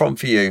that come from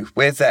for you?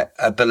 Where's that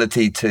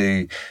ability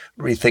to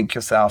rethink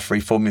yourself,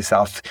 reform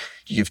yourself?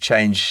 You've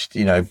changed,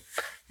 you've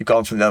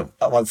gone from the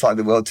one side of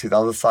the world to the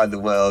other side of the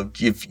world.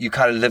 You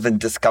kind of live in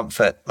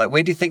discomfort. Like,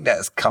 where do you think that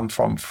has come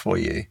from for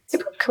you? It's a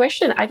good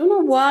question. I don't know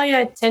why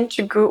I tend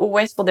to go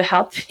always for the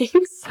hard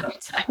things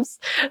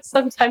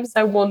Sometimes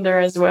I wonder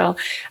as well.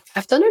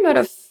 I've done a lot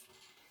of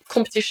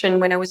competition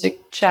when I was a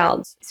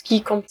child,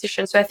 ski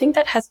competition. So I think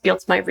that has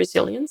built my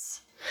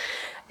resilience.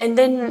 And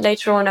then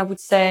later on, I would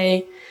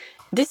say,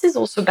 this is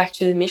also back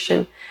to the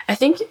mission. I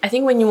think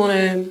when you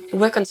want to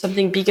work on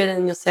something bigger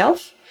than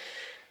yourself,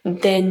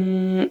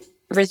 then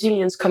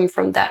resilience comes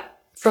from that,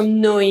 from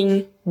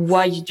knowing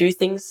why you do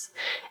things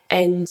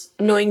and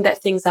knowing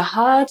that things are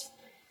hard,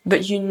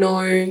 but you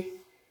know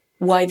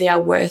why they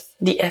are worth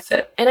the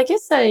effort. And I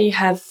guess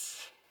I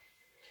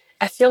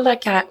feel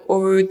like I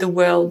owe the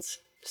world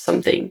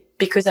something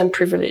because I'm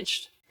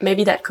privileged.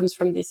 Maybe that comes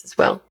from this as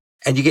well.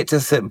 And you get to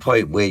a certain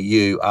point where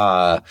you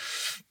are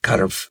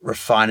kind of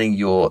refining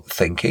your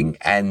thinking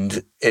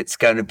and it's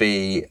going to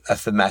be a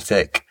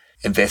thematic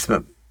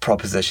investment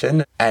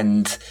proposition.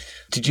 And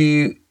did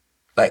you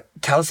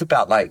tell us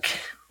about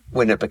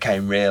when it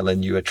became real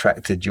and you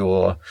attracted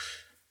your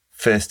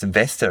first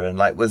investor and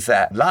was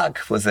that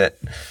luck? Was it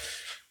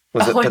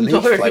belief? No.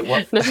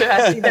 No,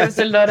 I think there was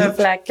a lot of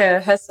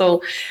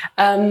hustle.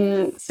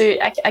 So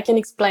I can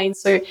explain.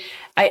 So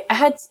I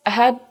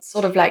had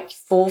sort of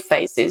 4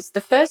 phases.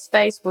 The first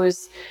phase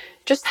was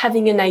just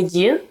having an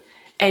idea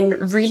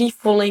and really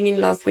falling in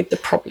love with the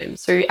problem.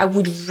 So I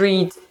would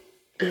read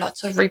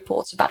lots of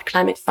reports about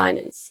climate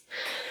finance.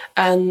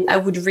 I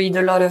would read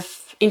a lot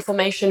of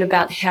information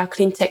about how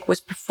clean tech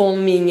was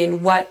performing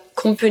and what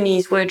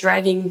companies were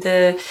driving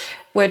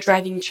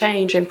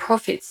change and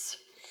profits.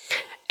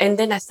 And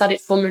then I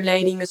started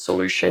formulating a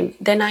solution.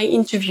 Then I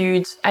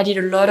did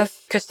a lot of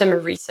customer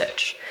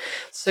research.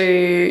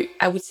 So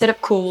I would set up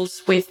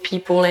calls with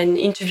people and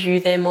interview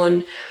them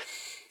on,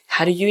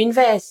 how do you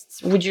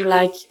invest? Would you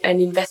like an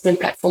investment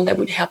platform that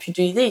would help you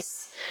do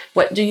this?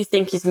 What do you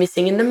think is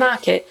missing in the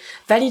market?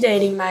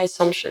 Validating my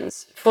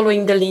assumptions,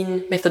 following the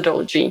lean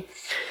methodology.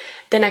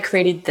 Then I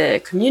created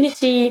the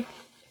community.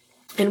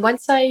 And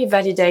once I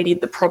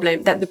validated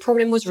that the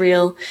problem was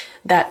real,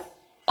 that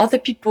other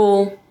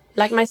people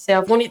like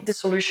myself wanted the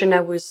solution I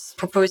was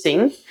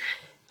proposing,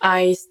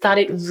 I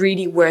started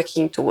really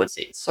working towards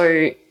it.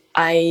 So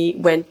I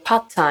went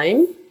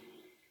part-time.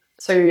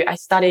 So I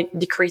started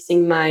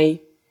decreasing my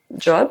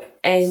job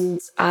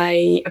and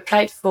I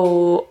applied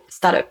for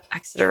startup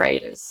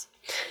accelerators.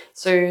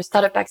 So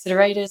startup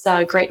accelerators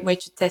are a great way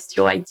to test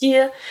your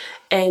idea.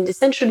 And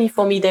essentially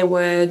for me, they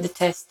were the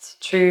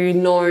test to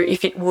know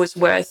if it was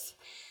worth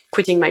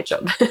quitting my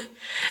job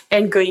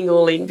and going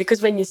all in.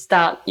 Because when you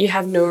start, you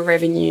have no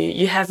revenue,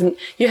 you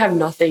have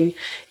nothing,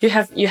 you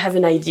have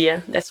an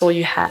idea, that's all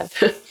you have.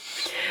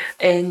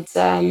 And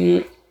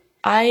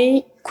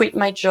I quit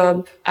my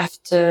job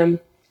after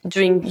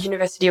doing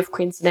University of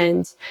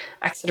Queensland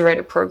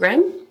accelerator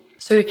program.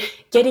 So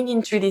getting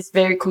into this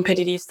very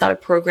competitive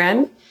startup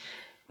program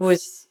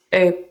was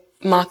a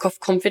mark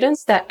of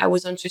confidence that I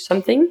was onto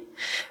something.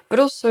 But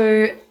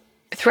also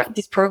throughout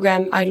this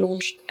program, I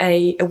launched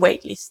a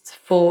wait list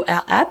for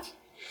our app.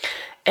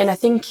 And I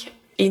think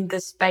in the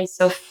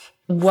space of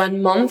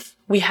 1 month,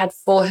 we had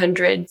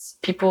 400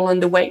 people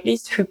on the wait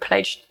list who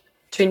pledged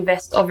to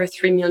invest over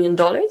 $3 million.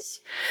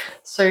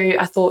 So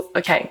I thought,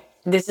 okay,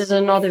 this is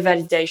another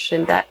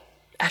validation that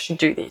I should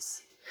do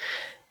this.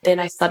 Then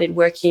I started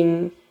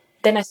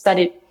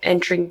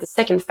entering the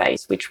second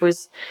phase, which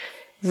was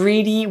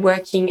really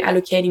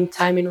allocating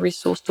time and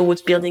resource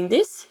towards building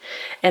this.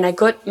 And I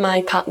got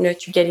my partner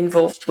to get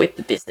involved with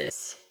the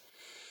business.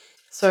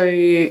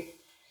 So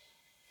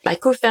my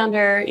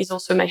co-founder is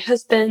also my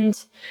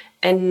husband,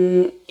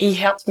 and he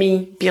helped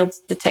me build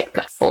the tech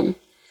platform.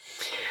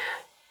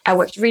 I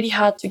worked really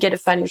hard to get a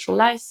financial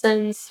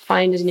license,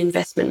 find an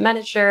investment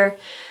manager,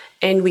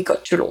 and we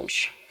got to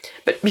launch.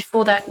 But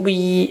before that,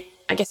 I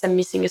guess I'm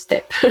missing a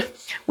step.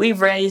 We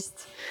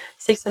raised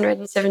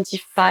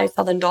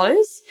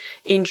 $675,000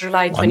 in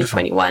July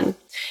 2021.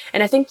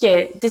 And I think,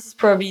 this is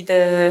probably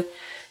the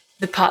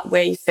part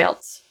where it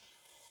felt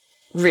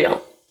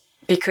real,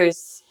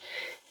 because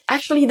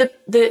actually the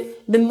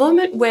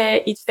moment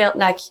where it felt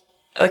like,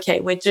 okay,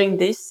 we're doing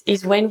this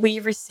is when we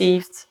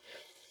received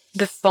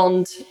the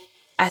fund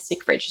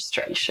ASIC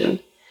registration.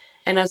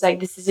 And I was like,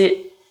 this is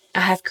it.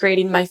 I have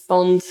created my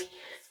fund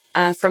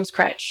from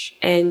scratch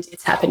and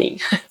it's happening.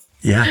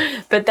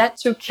 Yeah. But that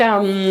took,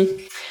 from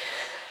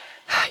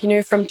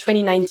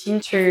 2019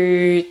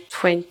 to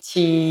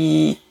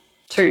 22.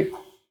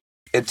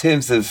 In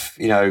terms of,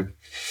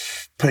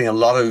 putting a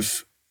lot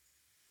of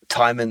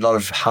time and a lot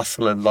of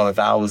hustle and a lot of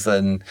hours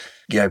and,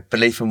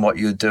 belief in what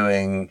you're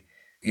doing,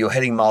 you're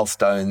hitting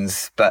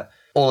milestones, but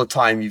all the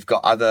time you've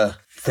got other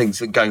things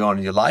going on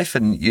in your life,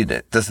 and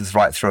this is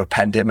right through a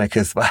pandemic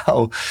as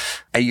well.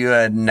 Are you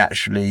a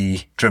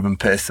naturally driven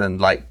person?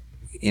 Like,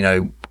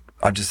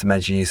 I just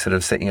imagine you sort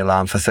of setting your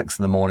alarm for 6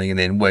 a.m. and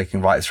then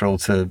working right through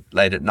to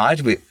late at night.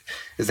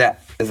 Is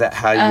that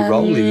how you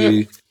roll?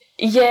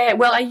 Yeah,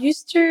 well, I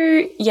used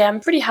to. Yeah,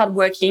 I'm pretty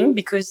hardworking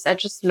because I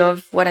just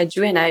love what I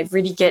do, and I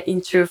really get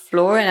into a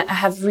flow, and I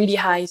have really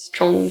high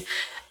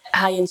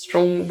and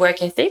strong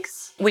work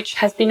ethics, which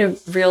has been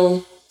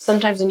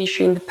sometimes an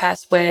issue in the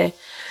past where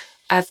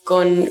I've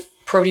gone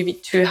probably a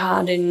bit too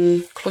hard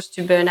and close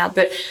to burnout.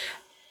 But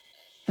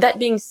that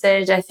being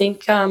said, I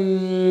think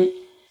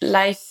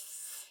life,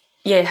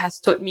 has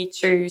taught me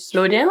to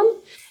slow down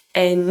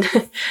and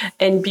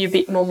be a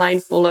bit more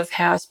mindful of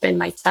how I spend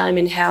my time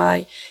and how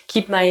I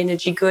keep my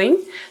energy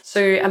going.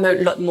 So I'm a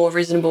lot more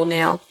reasonable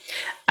now.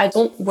 I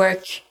don't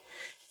work.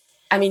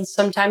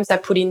 Sometimes I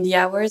put in the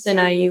hours and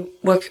I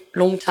work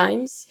long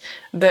times,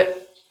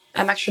 but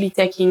I'm actually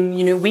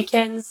taking,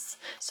 weekends,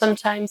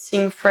 sometimes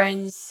seeing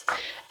friends,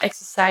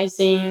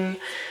 exercising,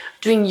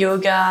 doing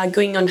yoga,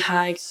 going on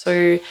hikes.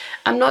 So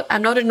I'm not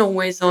an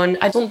always on.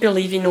 I don't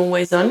believe in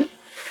always on.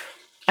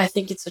 I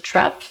think it's a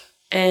trap.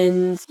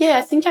 And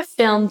I think I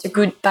found a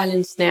good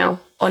balance now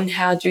on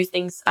how I do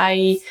things.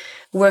 I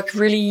work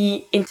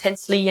really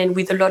intensely and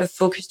with a lot of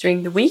focus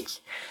during the week.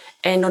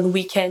 And on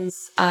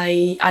weekends,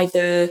 I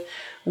either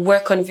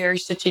work on very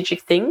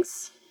strategic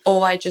things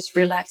or I just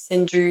relax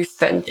and do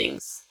fun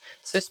things.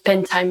 So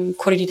spend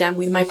quality time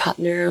with my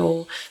partner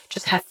or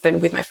just have fun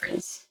with my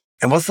friends.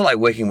 And what's it like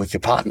working with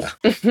your partner?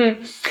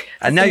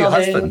 And now your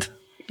husband.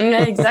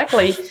 Yeah,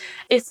 exactly.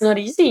 It's not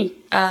easy,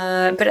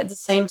 but at the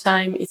same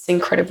time, it's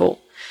incredible.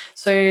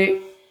 So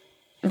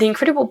the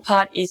incredible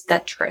part is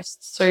that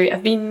trust. So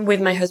I've been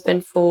with my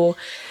husband for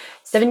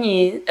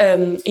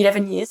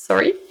 11 years,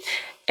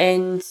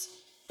 and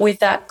with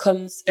that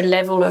comes a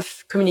level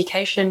of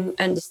communication,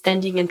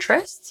 understanding, and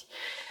trust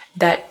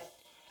that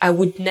I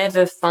would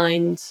never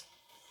find,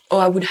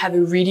 or I would have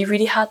a really,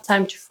 really hard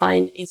time to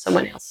find in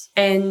someone else.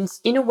 And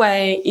in a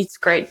way, it's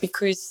great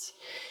because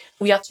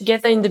we are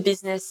together in the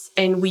business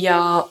and we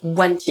are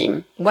one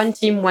team,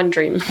 one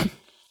dream.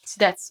 So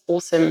that's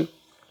awesome.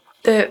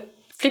 The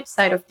flip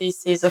side of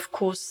this is, of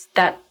course,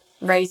 that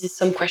raises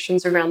some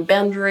questions around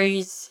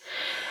boundaries.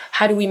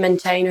 How do we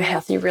maintain a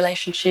healthy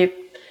relationship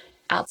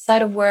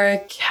outside of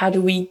work? How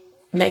do we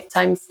make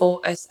time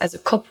for us as a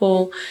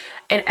couple?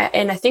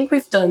 And I think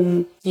we've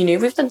done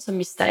some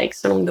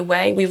mistakes along the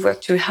way. We've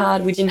worked too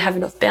hard. We didn't have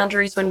enough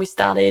boundaries when we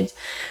started,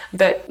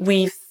 but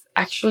we've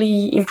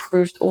actually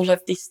improved all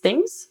of these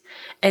things.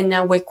 And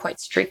now we're quite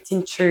strict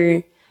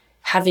into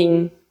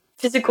having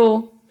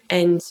physical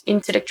and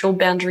intellectual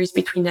boundaries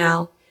between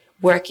our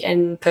work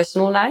and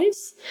personal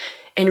lives,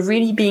 and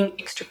really being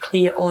extra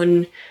clear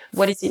on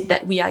what is it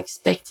that we are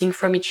expecting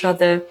from each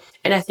other.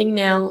 And I think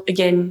now,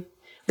 again,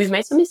 we've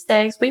made some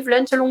mistakes, we've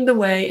learned along the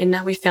way, and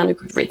now we've found a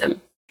good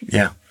rhythm.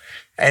 Yeah.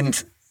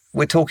 And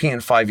we're talking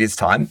in 5 years'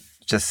 time,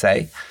 just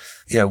say,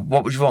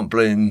 what would you want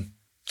Bloom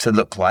to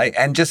look like?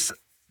 And just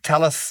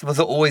tell us, was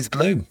it always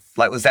Bloom?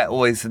 Like, was that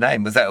always the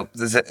name? Did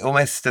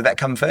that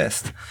come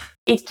first?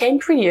 It came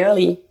pretty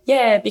early,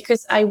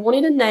 because I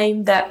wanted a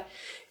name that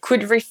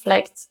could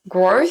reflect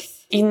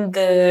growth in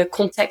the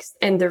context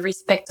and the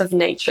respect of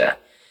nature.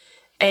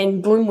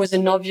 And Bloom was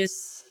an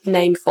obvious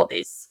name for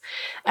this.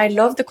 I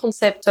love the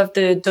concept of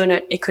the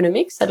donut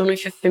economics. I don't know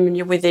if you're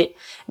familiar with it.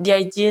 The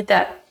idea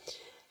that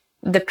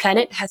the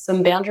planet has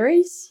some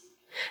boundaries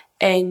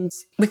and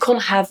we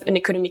can't have an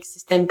economic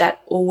system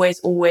that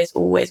always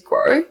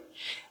grow.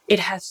 It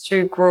has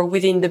to grow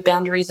within the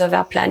boundaries of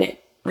our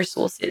planet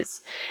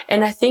resources.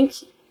 And I think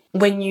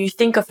when you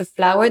think of a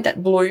flower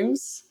that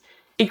blooms,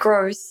 it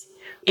grows,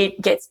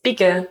 it gets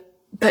bigger,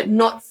 but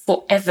not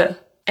forever.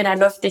 And I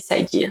love this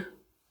idea.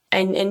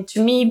 And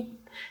to me,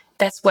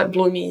 that's what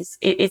Bloom is.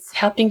 It's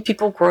helping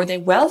people grow their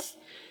wealth,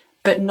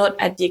 but not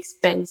at the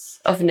expense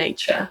of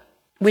nature,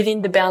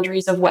 within the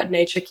boundaries of what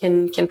nature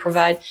can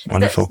provide.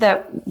 Wonderful.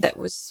 That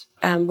was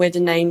where the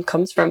name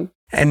comes from.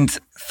 And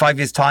 5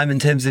 years' time in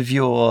terms of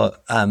your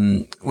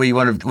where you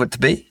want to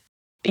be?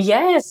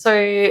 Yeah,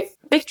 so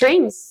big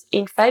dreams.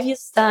 In 5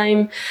 years'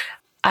 time,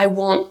 I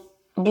want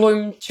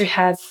Bloom to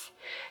have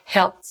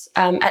helped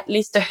at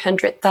least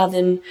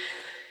 100,000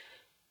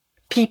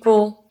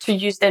 people to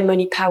use their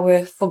money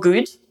power for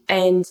good.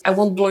 And I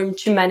want Bloom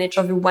to manage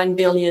over 1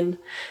 billion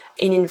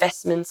in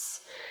investments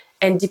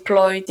and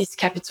deploy this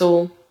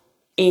capital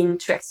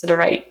to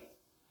accelerate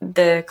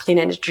the clean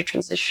energy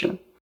transition.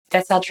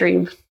 That's our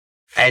dream.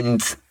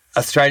 And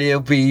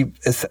Australia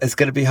is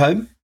going to be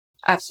home?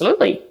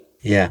 Absolutely.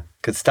 Yeah,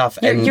 good stuff.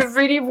 You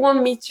really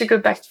want me to go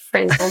back to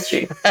France, don't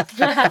you?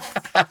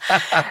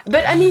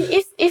 But I mean,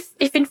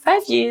 if in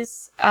 5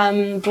 years,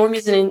 Bloom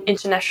is an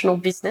international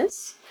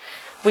business,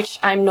 which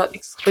I'm not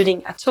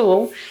excluding at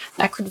all,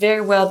 I could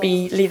very well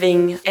be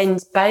living.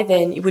 And by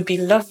then, it would be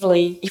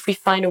lovely if we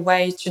find a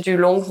way to do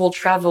long-haul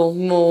travel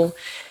more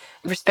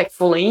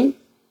respectfully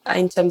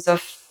in terms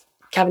of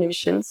carbon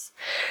emissions.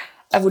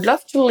 I would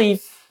love to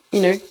live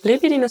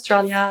it in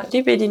Australia,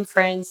 live it in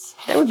France.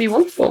 That would be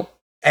wonderful.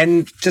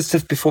 And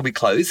just before we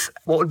close,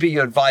 what would be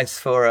your advice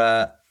for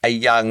a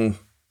young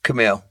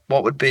Camille?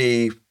 What would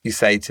be you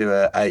say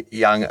to a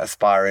young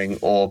aspiring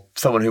or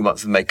someone who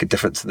wants to make a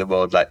difference in the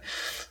world,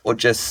 or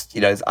just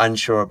is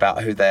unsure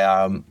about who they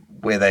are and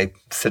where they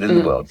sit in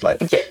the world?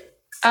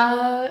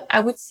 I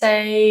would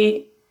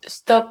say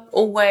stop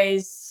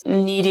always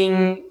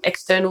needing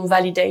external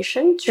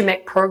validation to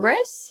make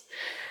progress.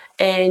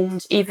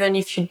 And even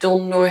if you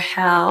don't know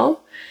how,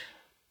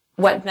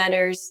 what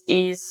matters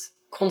is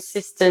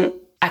consistent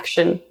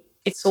action.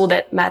 It's all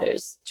that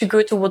matters. To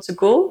go towards a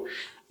goal,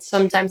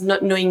 sometimes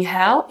not knowing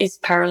how is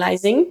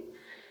paralyzing.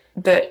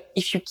 But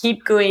if you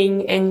keep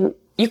going, and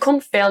you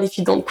can't fail if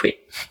you don't quit,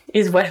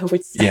 is what I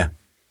would say.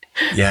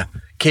 Yeah.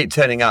 Keep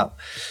turning up.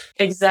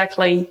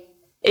 Exactly.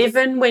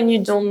 Even when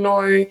you don't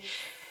know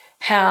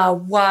how,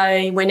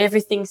 why, when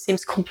everything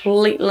seems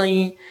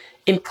completely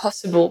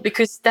impossible,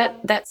 because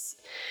that's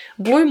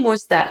Bloom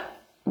was that.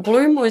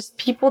 Bloom was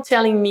people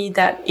telling me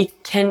that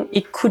it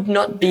could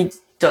not be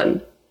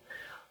done.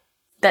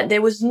 That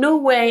there was no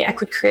way I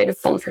could create a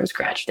fund from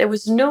scratch. There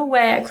was no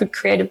way I could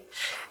create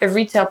a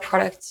retail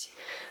product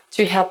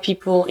to help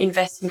people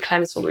invest in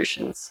climate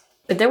solutions.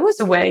 But there was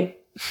a way.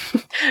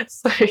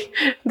 So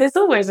there's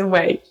always a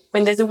way.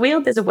 When there's a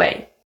will, there's a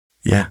way.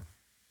 Yeah.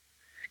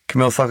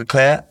 Camille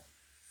Sococlair,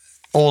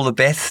 all the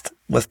best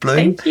with Bloom.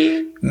 Thank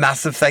you.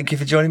 Massive thank you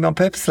for joining me on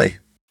Purposely.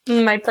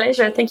 My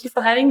pleasure. Thank you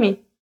for having me.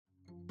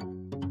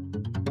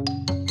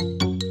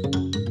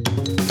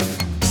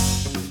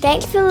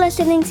 Thanks for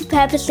listening to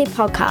Purposely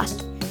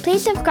Podcast.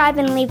 Please subscribe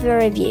and leave a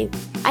review.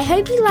 I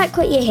hope you like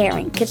what you're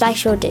hearing, because I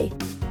sure do.